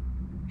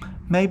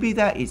 Maybe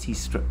that is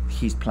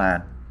his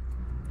plan.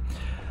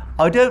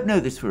 I don't know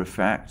this for a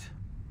fact,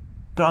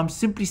 but I'm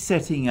simply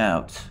setting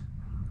out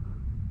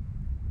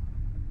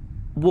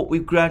what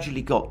we've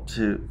gradually got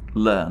to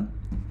learn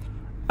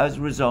as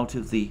a result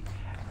of the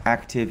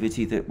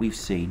activity that we've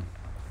seen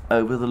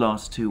over the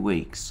last 2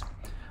 weeks.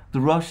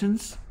 The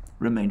Russians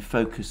remain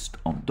focused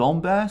on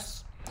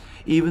Donbass.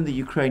 Even the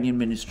Ukrainian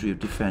Ministry of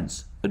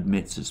Defense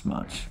admits as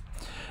much.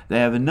 They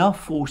have enough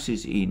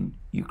forces in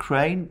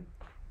Ukraine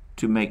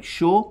to make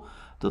sure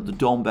that the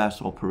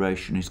Donbass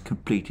operation is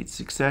completed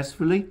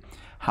successfully,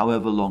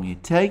 however long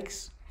it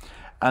takes.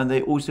 And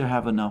they also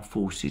have enough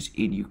forces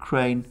in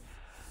Ukraine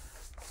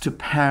to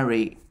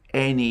parry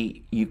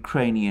any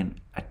Ukrainian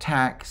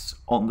attacks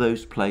on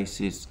those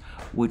places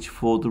which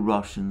for the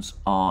Russians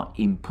are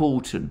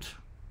important.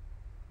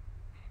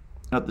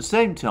 At the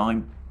same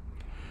time,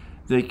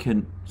 they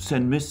can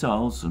send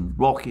missiles and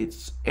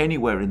rockets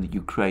anywhere in the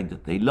Ukraine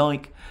that they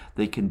like.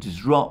 They can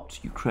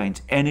disrupt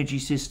Ukraine's energy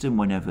system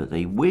whenever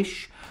they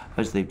wish,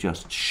 as they've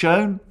just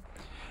shown.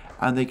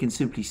 And they can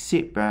simply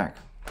sit back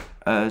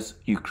as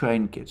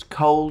Ukraine gets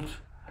cold,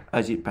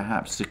 as it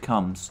perhaps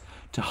succumbs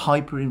to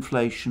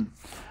hyperinflation,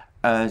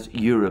 as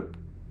Europe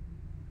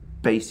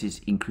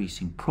faces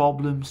increasing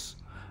problems,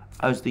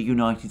 as the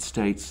United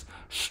States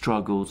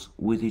struggles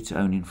with its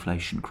own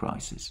inflation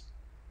crisis.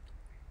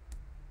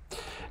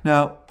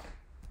 Now,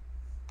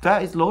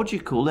 that is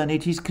logical, and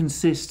it is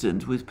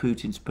consistent with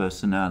Putin's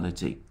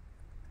personality.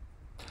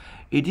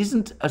 It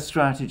isn't a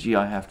strategy,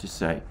 I have to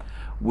say,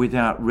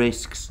 without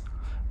risks,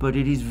 but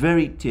it is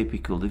very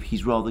typical of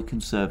his rather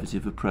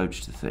conservative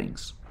approach to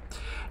things.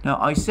 Now,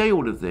 I say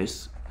all of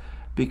this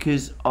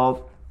because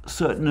of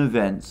certain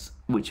events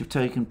which have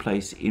taken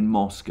place in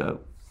Moscow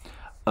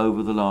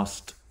over the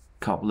last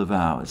couple of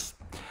hours.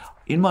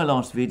 In my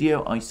last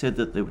video, I said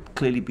that there had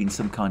clearly been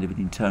some kind of an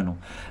internal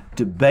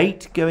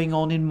debate going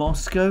on in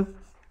Moscow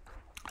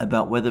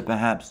about whether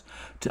perhaps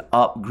to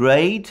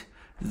upgrade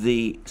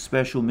the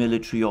special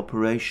military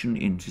operation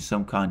into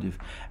some kind of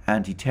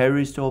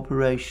anti-terrorist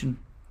operation.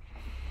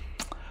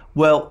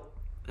 Well,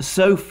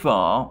 so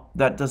far,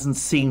 that doesn't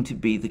seem to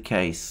be the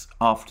case.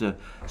 After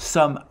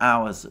some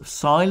hours of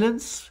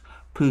silence,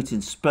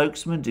 Putin's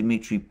spokesman,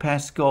 Dmitry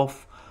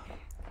Peskov,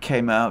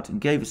 came out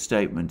and gave a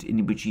statement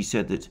in which he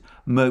said that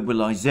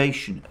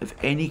mobilization of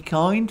any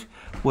kind,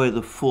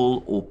 whether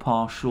full or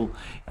partial,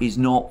 is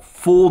not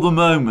for the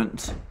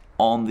moment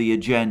on the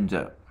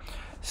agenda.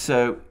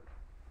 So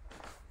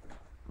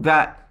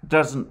that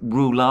doesn't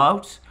rule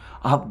out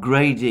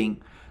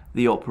upgrading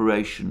the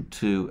operation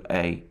to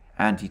an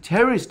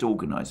anti-terrorist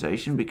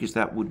organization, because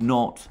that would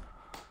not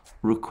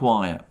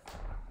require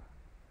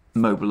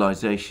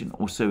mobilization,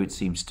 or so it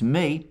seems to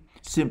me,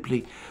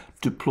 simply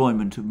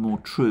deployment of more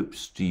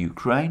troops to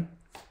Ukraine.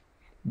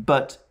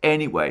 But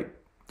anyway,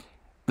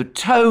 the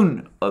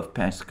tone of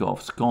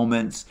Peskov's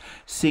comments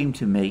seemed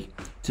to me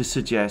to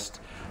suggest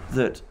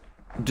that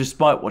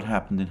despite what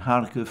happened in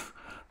Kharkiv,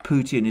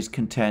 Putin is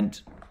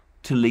content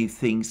to leave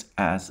things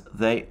as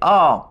they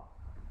are.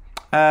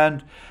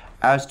 And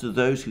as to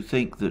those who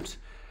think that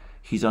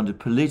he's under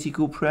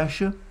political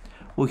pressure,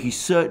 well, he's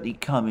certainly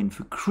come in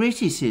for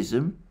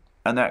criticism,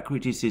 and that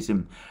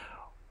criticism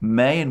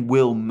may and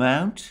will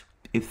mount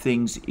if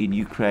things in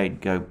Ukraine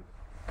go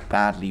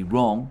badly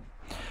wrong.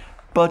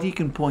 But he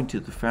can point to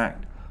the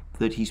fact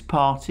that his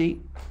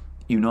party,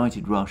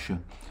 United Russia,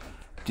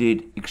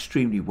 did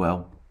extremely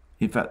well.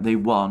 In fact, they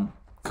won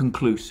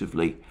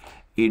conclusively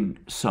in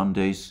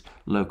Sunday's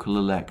local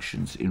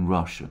elections in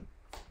Russia.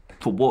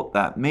 For what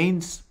that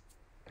means,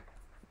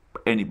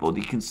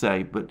 anybody can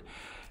say, but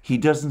he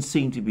doesn't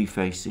seem to be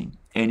facing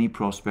any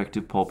prospect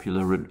of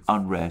popular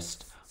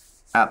unrest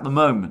at the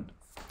moment.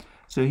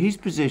 So his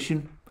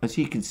position, as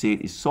he can see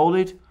it, is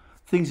solid.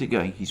 Things are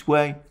going his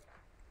way.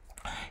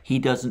 He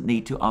doesn't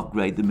need to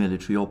upgrade the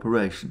military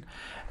operation.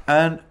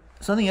 And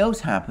something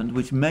else happened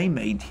which may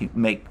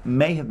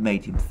have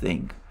made him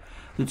think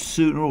that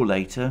sooner or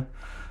later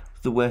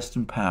the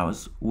Western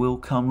powers will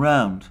come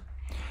round.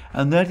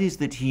 And that is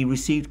that he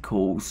received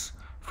calls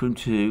from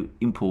two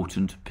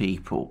important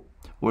people,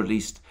 or at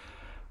least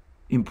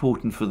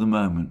important for the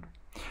moment.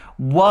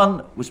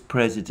 One was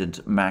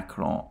President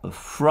Macron of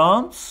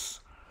France.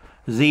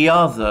 The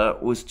other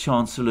was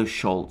Chancellor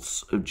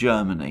Scholz of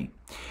Germany.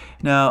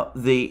 Now,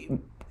 the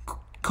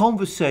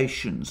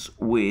conversations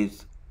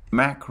with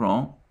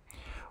Macron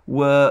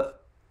were,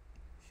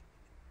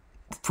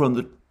 from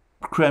the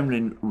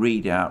Kremlin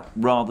readout,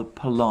 rather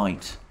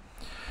polite.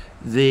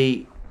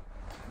 The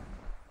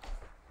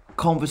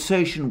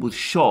conversation with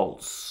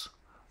Scholz,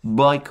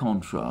 by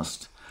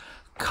contrast,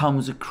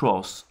 comes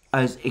across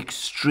as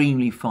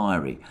extremely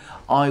fiery.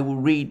 I will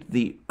read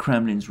the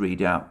Kremlin's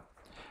readout,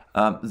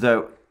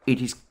 though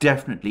it is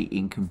definitely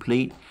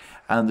incomplete,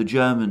 and the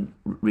German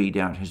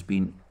readout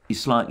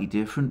is slightly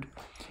different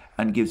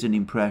and gives an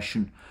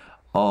impression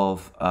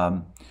of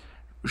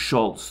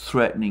Scholz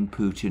threatening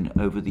Putin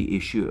over the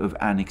issue of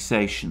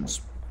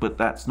annexations. But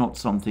that's not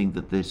something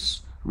that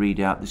this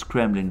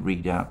Kremlin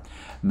readout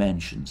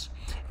mentions.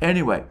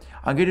 Anyway,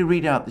 I'm going to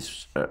read out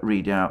this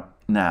readout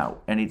now,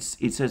 and it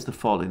says the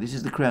following. This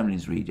is the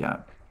Kremlin's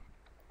readout.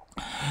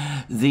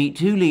 The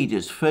two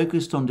leaders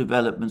focused on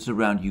developments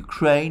around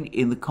Ukraine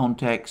in the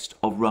context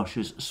of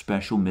Russia's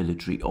special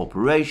military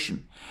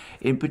operation.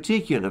 In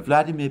particular,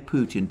 Vladimir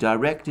Putin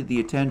directed the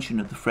attention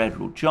of the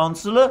Federal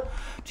Chancellor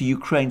to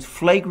Ukraine's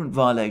flagrant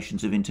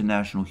violations of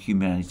international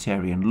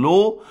humanitarian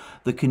law,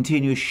 the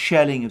continuous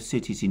shelling of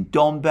cities in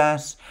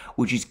Donbass,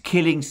 which is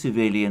killing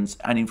civilians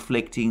and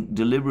inflicting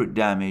deliberate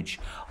damage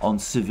on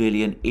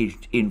civilian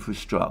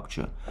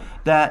infrastructure.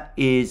 That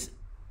is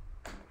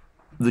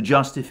the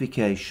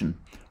justification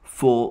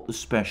for the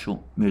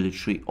special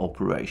military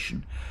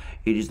operation.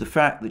 It is the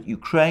fact that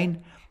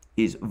Ukraine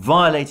is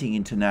violating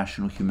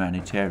international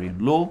humanitarian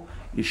law,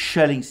 is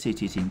shelling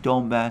cities in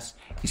Donbass,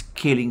 is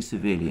killing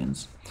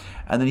civilians.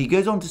 And then he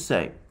goes on to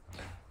say,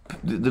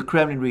 the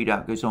Kremlin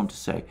readout goes on to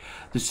say,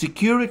 the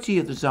security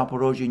of the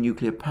Zaporozhye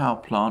nuclear power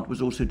plant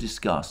was also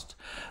discussed.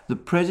 The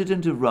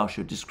President of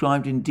Russia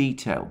described in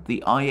detail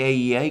the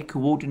IAEA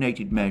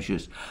coordinated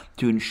measures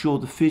to ensure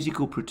the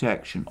physical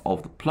protection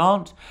of the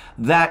plant,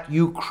 that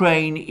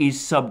Ukraine is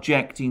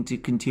subjecting to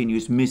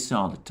continuous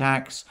missile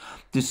attacks,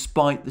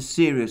 despite the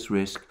serious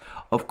risk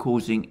of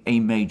causing a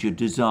major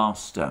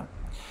disaster.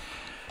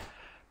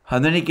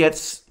 And then it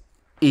gets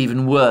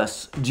even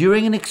worse.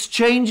 During an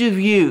exchange of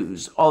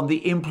views on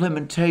the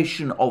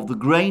implementation of the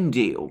grain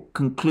deal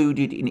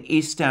concluded in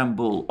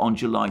Istanbul on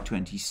July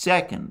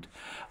 22nd,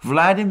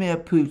 Vladimir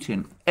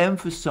Putin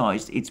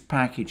emphasized its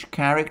package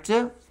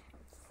character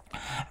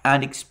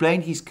and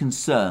explained his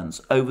concerns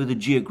over the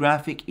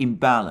geographic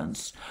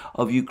imbalance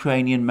of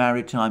Ukrainian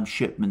maritime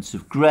shipments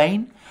of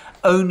grain,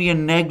 only a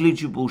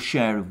negligible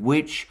share of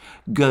which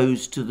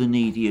goes to the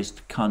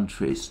neediest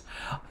countries.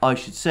 I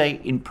should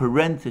say in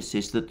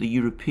parenthesis that the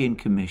European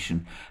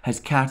Commission has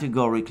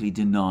categorically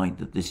denied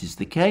that this is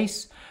the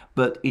case,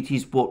 but it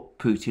is what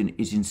Putin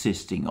is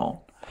insisting on.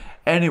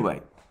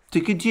 Anyway,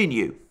 to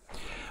continue.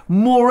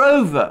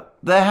 Moreover,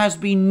 there has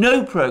been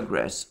no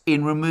progress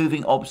in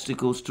removing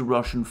obstacles to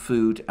Russian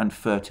food and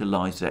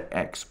fertilizer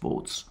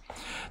exports.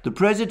 The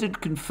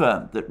president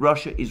confirmed that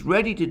Russia is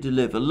ready to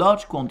deliver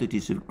large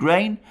quantities of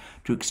grain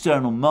to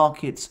external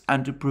markets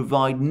and to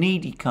provide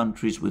needy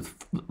countries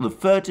with the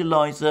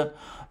fertilizer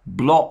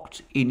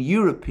blocked in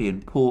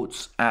European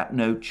ports at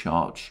no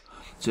charge.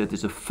 So if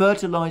there's a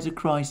fertilizer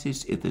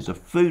crisis, if there's a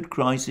food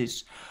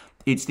crisis,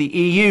 it's the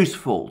EU's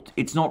fault.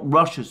 It's not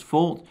Russia's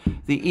fault.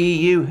 The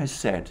EU has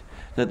said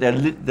that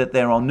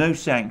there are no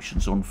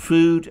sanctions on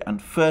food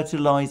and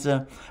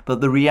fertilizer, but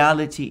the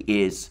reality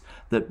is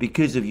that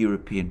because of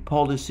European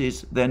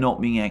policies, they're not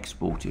being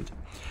exported.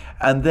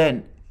 And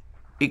then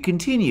it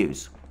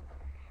continues.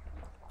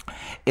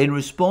 In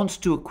response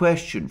to a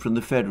question from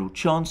the Federal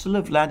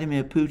Chancellor,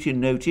 Vladimir Putin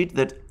noted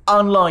that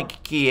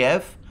unlike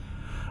Kiev,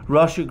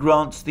 Russia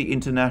grants the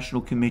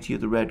International Committee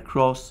of the Red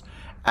Cross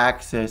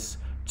access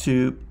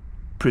to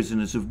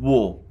prisoners of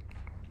war.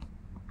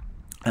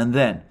 And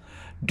then,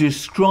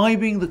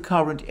 describing the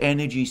current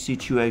energy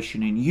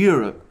situation in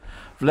Europe,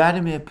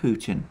 Vladimir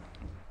Putin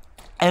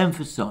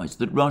emphasized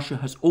that Russia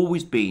has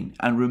always been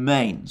and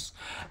remains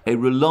a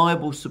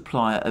reliable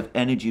supplier of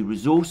energy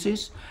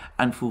resources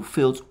and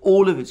fulfills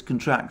all of its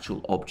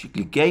contractual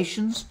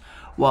obligations,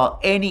 while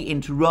any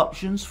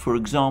interruptions, for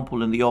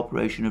example in the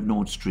operation of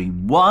Nord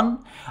Stream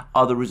 1,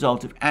 are the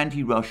result of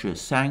anti-Russia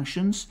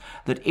sanctions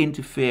that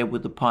interfere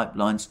with the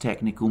pipeline's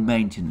technical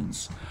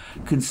maintenance.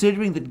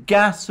 Considering that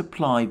gas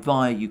supply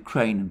via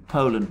Ukraine and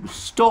Poland was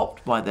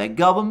stopped by their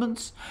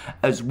governments,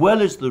 as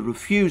well as the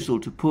refusal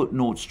to put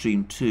Nord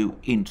Stream 2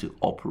 into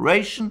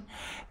operation,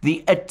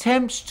 the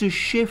attempts to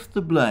shift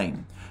the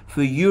blame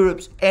for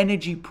Europe's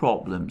energy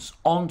problems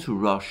onto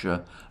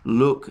Russia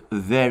look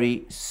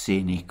very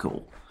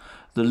cynical.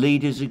 The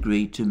leaders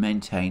agreed to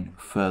maintain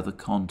further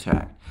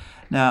contact.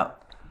 Now,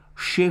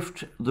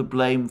 shift the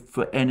blame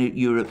for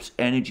Europe's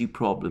energy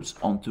problems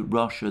onto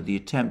Russia, the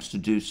attempts to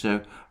do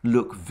so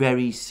look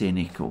very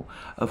cynical.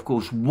 Of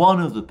course, one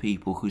of the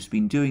people who's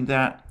been doing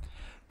that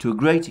to a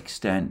great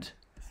extent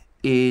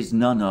is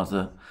none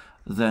other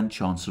than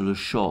Chancellor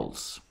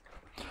Scholz.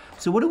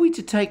 So what are we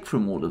to take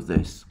from all of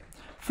this?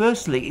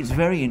 Firstly, it's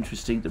very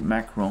interesting that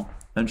Macron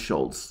and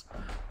Scholz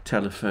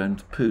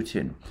telephoned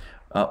Putin.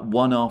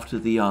 One after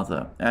the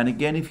other. And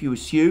again, if you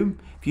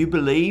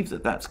believe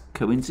that that's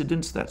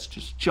coincidence, that's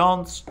just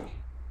chance,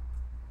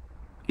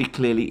 it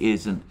clearly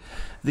isn't.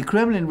 The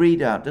Kremlin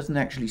readout doesn't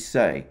actually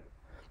say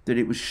that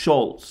it was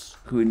Scholz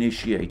who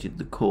initiated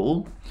the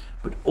call,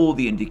 but all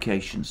the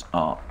indications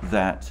are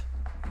that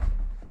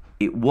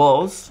it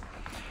was.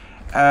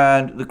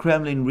 And the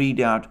Kremlin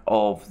readout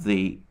of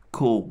the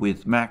call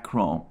with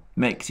Macron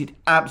makes it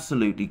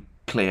absolutely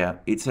clear,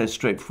 it says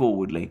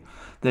straightforwardly,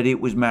 that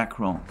it was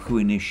Macron who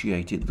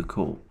initiated the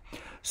call.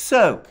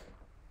 So,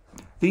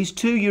 these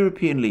two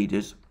European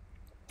leaders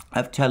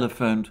have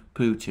telephoned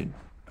Putin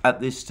at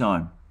this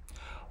time.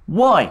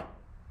 Why?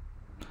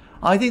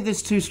 I think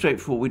there's two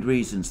straightforward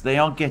reasons. They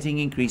are getting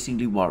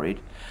increasingly worried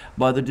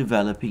by the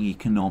developing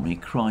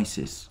economic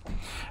crisis.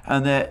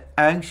 And they're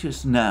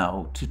anxious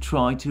now to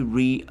try to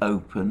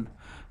reopen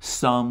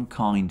some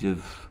kind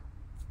of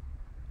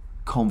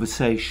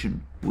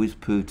conversation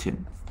with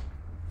Putin.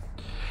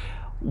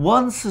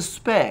 One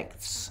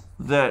suspects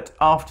that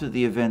after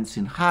the events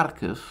in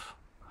Kharkiv,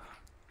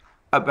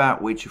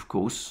 about which, of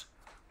course,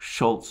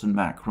 Scholz and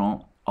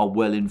Macron are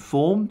well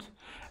informed,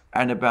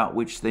 and about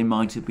which they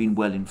might have been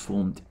well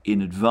informed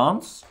in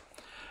advance,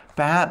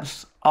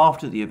 perhaps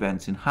after the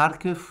events in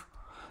Kharkiv,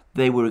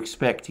 they were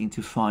expecting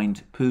to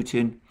find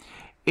Putin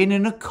in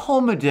an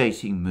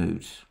accommodating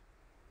mood,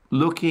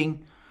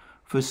 looking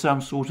for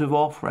some sort of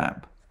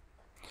off-ramp.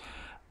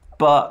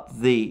 But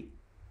the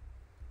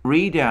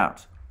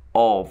readout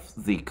of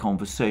the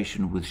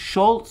conversation with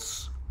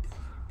Scholz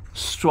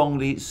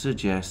strongly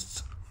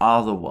suggests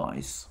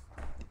otherwise.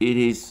 It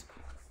is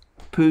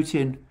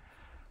Putin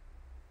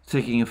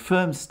taking a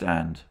firm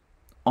stand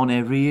on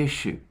every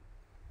issue.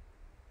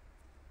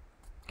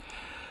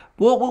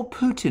 What will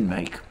Putin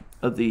make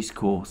of these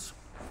calls?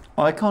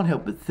 I can't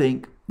help but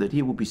think that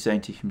he will be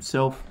saying to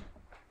himself,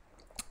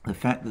 the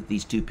fact that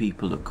these two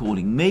people are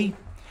calling me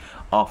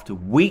after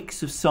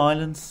weeks of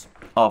silence,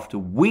 after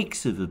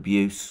weeks of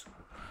abuse,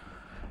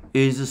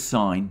 is a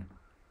sign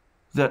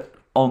that,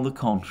 on the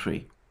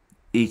contrary,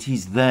 it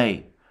is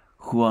they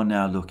who are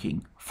now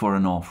looking for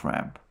an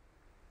off-ramp.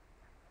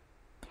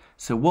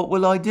 So what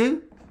will I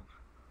do?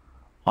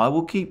 I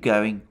will keep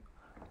going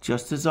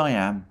just as I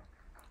am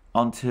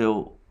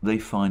until they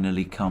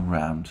finally come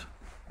round.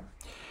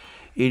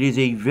 It is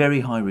a very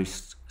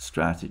high-risk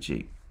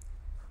strategy.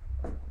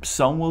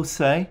 Some will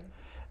say,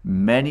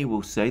 many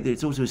will say, that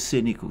it's also a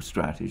cynical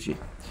strategy.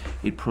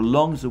 It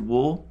prolongs a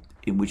war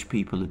in which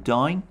people are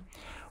dying,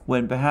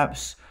 when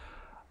perhaps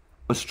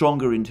a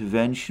stronger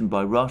intervention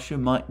by Russia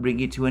might bring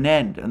it to an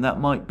end, and that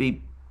might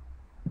be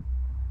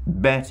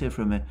better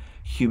from a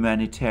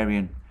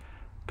humanitarian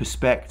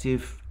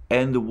perspective,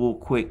 end the war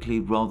quickly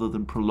rather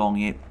than prolong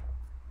it.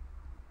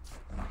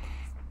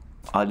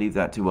 I leave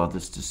that to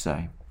others to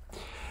say.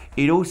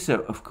 It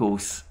also, of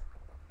course,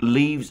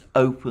 leaves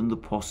open the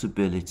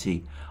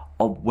possibility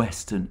of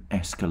Western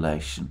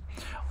escalation,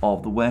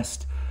 of the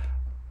West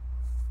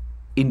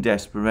in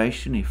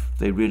desperation, if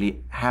they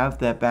really have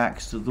their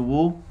backs to the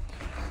wall,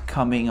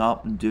 coming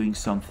up and doing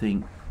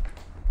something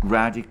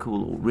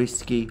radical or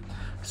risky,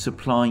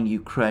 supplying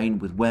Ukraine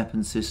with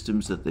weapon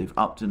systems that they've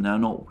up to now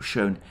not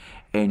shown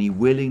any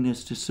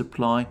willingness to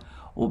supply,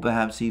 or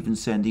perhaps even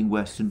sending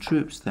Western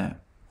troops there.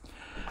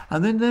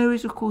 And then there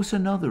is, of course,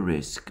 another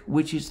risk,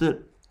 which is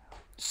that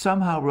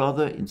somehow or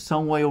other, in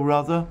some way or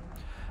other,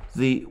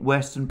 the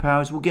Western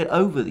powers will get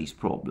over these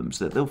problems,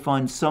 that they'll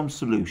find some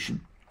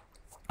solution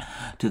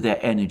to their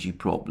energy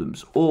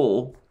problems.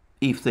 Or,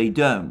 if they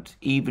don't,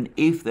 even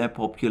if their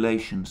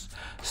populations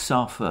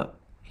suffer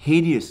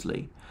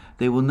hideously,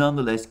 they will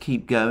nonetheless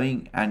keep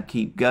going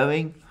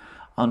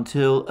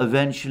until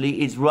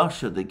eventually it's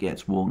Russia that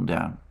gets worn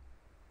down.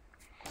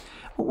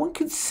 But one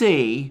can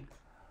see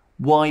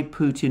why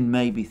Putin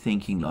may be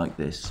thinking like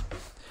this.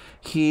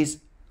 He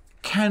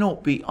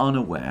cannot be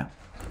unaware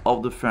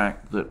of the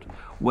fact that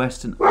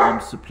Western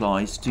arms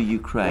supplies to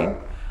Ukraine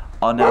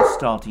are now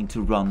starting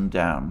to run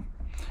down.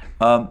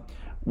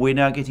 We're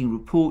now getting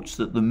reports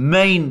that the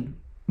main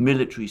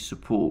military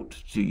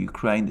support to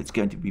Ukraine that's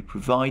going to be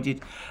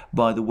provided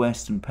by the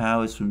Western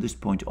powers from this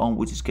point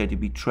onwards is going to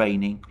be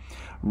training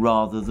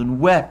rather than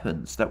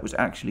weapons. That was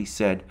actually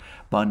said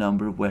by a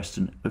number of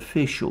Western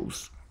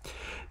officials.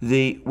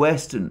 The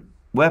Western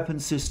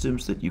weapon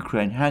systems that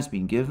Ukraine has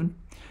been given,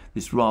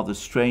 this rather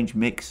strange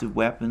mix of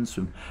weapons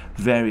from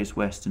various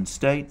Western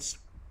states,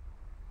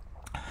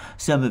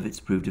 some of it's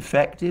proved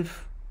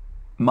effective,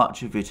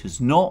 much of it has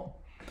not.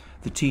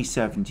 The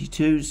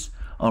T-72s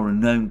are a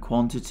known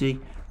quantity.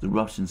 The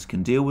Russians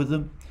can deal with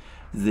them.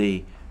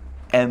 The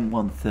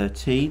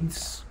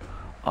M113s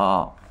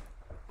are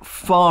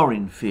far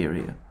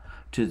inferior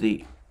to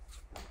the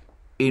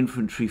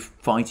infantry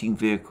fighting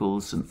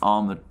vehicles and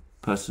armoured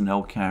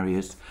personnel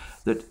carriers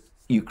that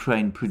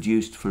Ukraine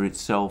produced for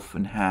itself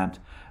and had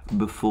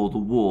before the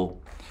war.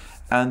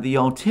 And the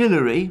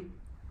artillery,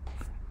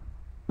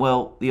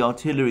 well, the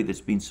artillery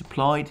that's been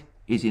supplied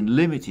is in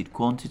limited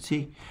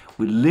quantity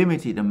with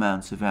limited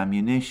amounts of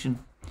ammunition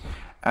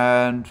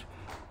and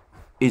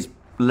is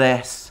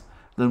less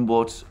than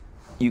what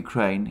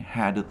Ukraine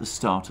had at the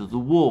start of the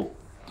war.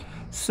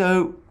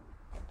 So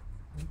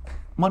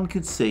one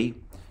could see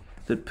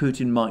that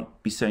Putin might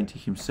be saying to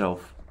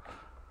himself,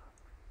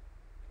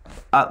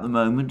 at the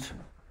moment,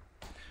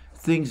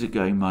 things are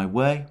going my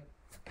way.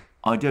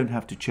 I don't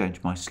have to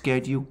change my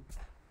schedule.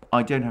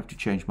 I don't have to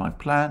change my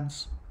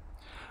plans.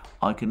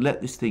 I can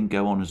let this thing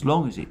go on as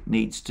long as it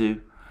needs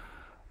to.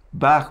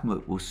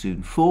 Bakhmut will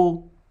soon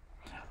fall.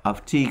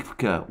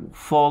 Avdiivka will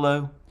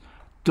follow.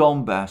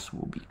 Donbass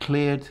will be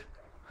cleared.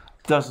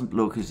 Doesn't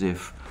look as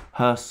if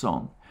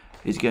Kherson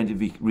is going to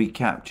be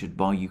recaptured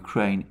by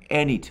Ukraine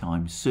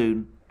anytime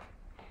soon.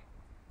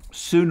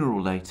 Sooner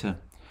or later,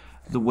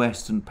 the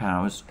Western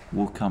powers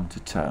will come to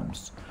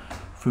terms.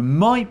 From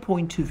my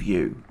point of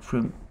view,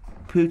 from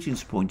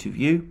Putin's point of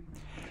view,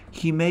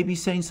 he may be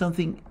saying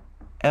something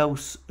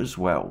else as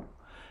well.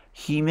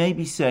 He may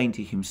be saying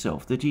to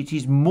himself that it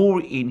is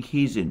more in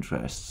his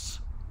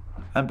interests,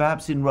 and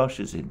perhaps in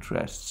Russia's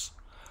interests,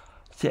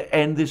 to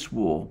end this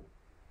war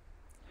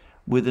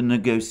with a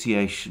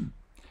negotiation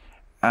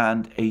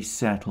and a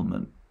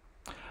settlement,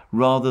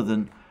 rather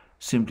than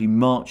simply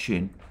march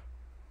in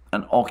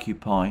and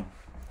occupy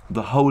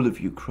the whole of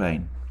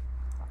Ukraine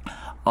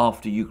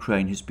after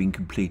Ukraine has been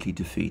completely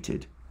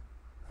defeated.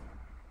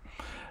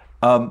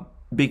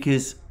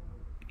 Because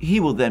he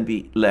will then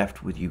be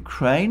left with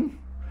Ukraine,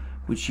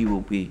 which he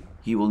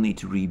will need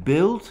to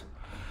rebuild.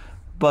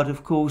 But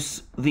of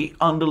course, the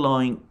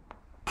underlying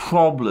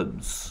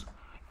problems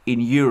in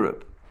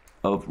Europe,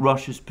 of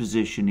Russia's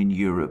position in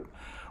Europe,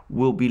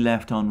 will be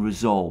left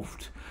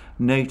unresolved.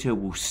 NATO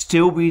will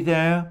still be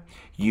there,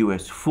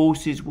 US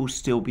forces will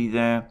still be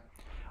there,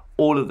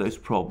 all of those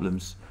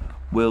problems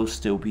will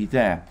still be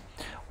there.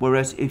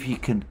 Whereas if he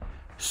can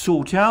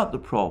sort out the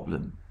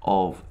problem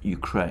of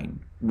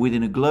Ukraine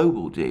within a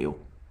global deal,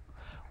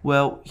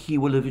 well, he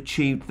will have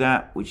achieved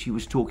that which he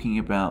was talking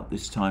about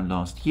this time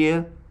last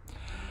year,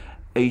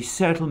 a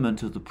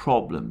settlement of the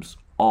problems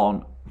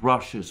on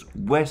Russia's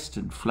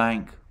western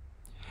flank,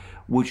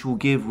 which will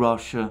give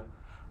Russia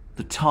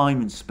the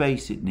time and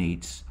space it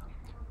needs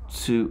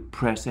to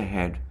press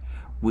ahead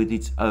with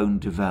its own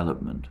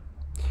development.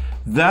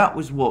 That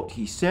was what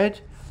he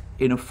said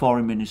in a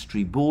foreign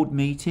ministry board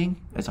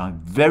meeting, as I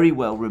very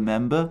well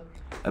remember,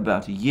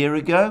 about a year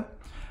ago,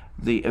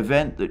 the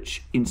event that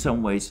in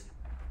some ways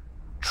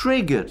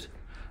triggered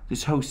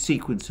this whole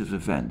sequence of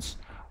events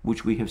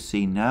which we have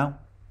seen now.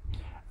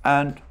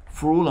 And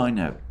for all I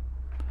know,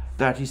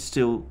 that is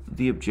still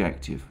the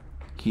objective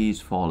he is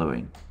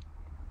following.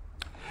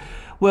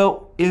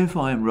 Well, if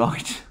I am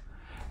right,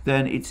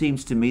 then it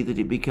seems to me that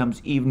it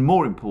becomes even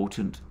more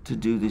important to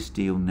do this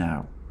deal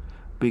now,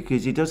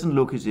 because it doesn't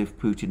look as if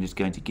Putin is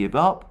going to give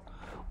up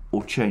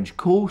or change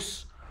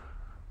course.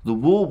 The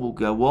war will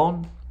go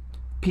on,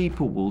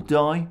 people will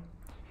die.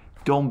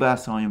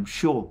 Donbass, I am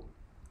sure,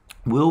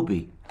 will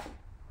be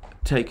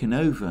taken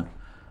over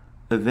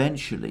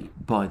eventually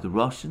by the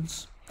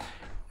Russians.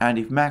 And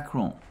if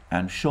Macron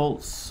and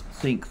Scholz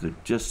think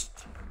that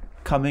just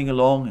coming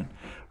along and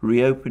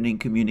reopening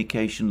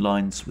communication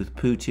lines with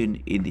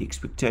Putin in the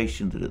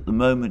expectation that at the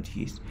moment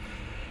he's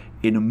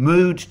in a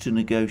mood to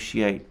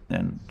negotiate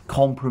and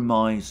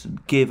compromise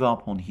and give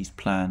up on his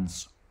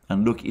plans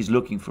and is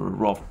looking for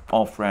a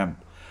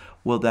off-ramp,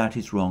 well, that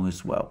is wrong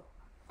as well.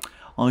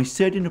 I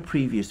said in a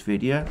previous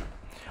video,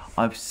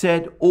 I've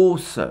said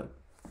also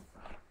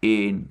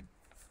in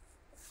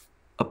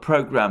a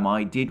program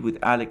I did with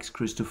Alex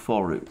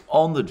Christoforou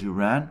on the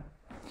Duran,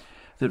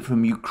 that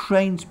from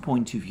Ukraine's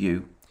point of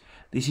view,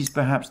 this is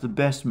perhaps the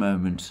best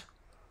moment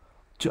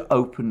to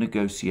open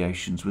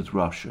negotiations with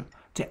Russia,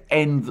 to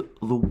end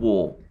the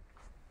war.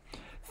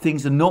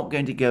 Things are not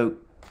going to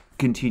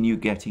continue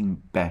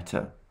getting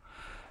better.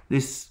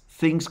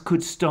 Things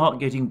could start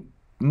getting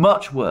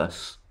much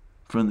worse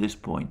from this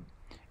point.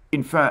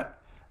 In fact,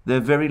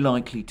 they're very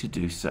likely to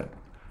do so.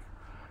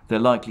 They're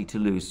likely to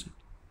lose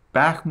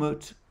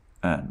Bakhmut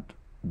and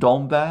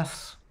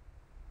Donbass.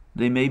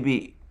 They may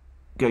be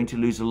going to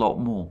lose a lot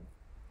more.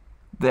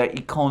 Their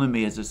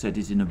economy, as I said,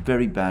 is in a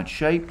very bad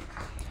shape.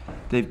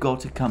 They've got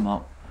to come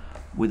up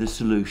with a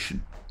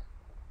solution.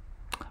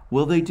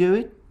 Will they do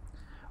it?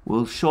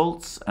 Will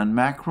Scholz and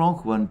Macron,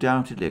 who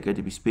undoubtedly are going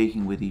to be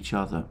speaking with each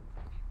other,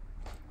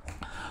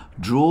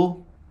 draw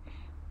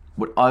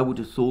what I would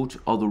have thought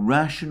are the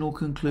rational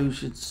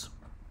conclusions?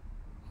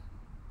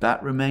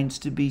 That remains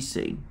to be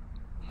seen.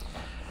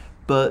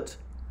 But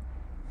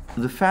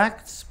the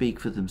facts speak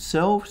for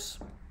themselves.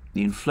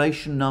 The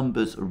inflation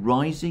numbers are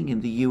rising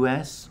in the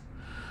US.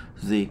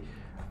 The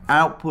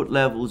output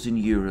levels in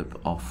Europe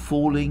are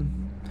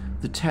falling.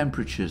 The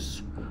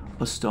temperatures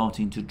are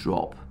starting to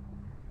drop.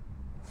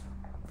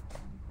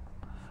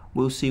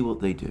 We'll see what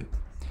they do.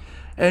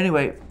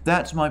 Anyway,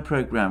 that's my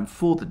program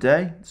for the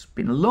day. It's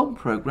been a long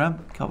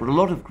program, covered a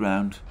lot of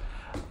ground.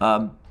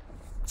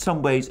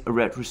 Some ways a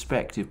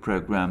retrospective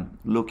program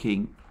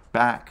looking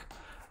back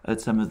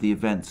at some of the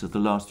events of the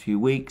last few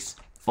weeks.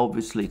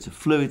 Obviously, it's a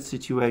fluid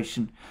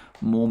situation.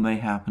 More may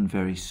happen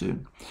very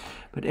soon.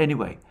 But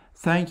anyway,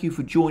 thank you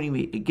for joining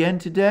me again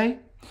today.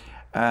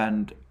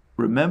 And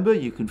remember,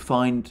 you can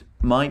find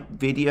my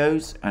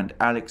videos and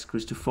Alex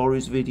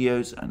Christoforou's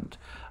videos and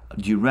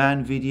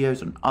Duran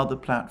videos on other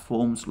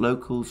platforms,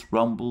 Locals,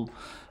 Rumble,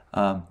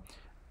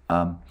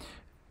 BitChute,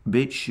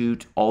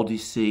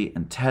 ODYSEE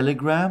and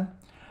Telegram.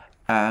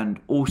 And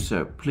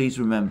also, please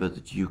remember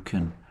that you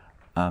can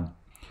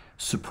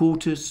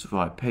support us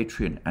via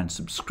Patreon and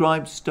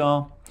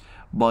Subscribestar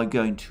by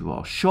going to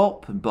our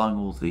shop and buying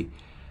all the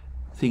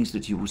things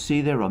that you will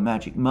see there, our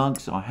magic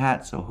mugs, our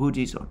hats, our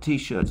hoodies, our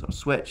t-shirts, our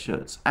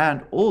sweatshirts,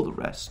 and all the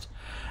rest.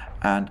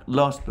 And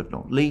last but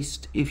not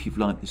least, if you've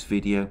liked this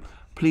video,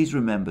 please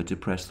remember to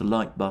press the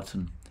like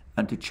button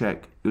and to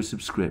check your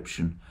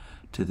subscription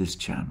to this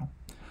channel.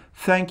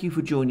 Thank you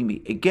for joining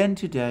me again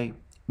today.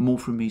 More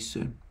from me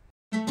soon.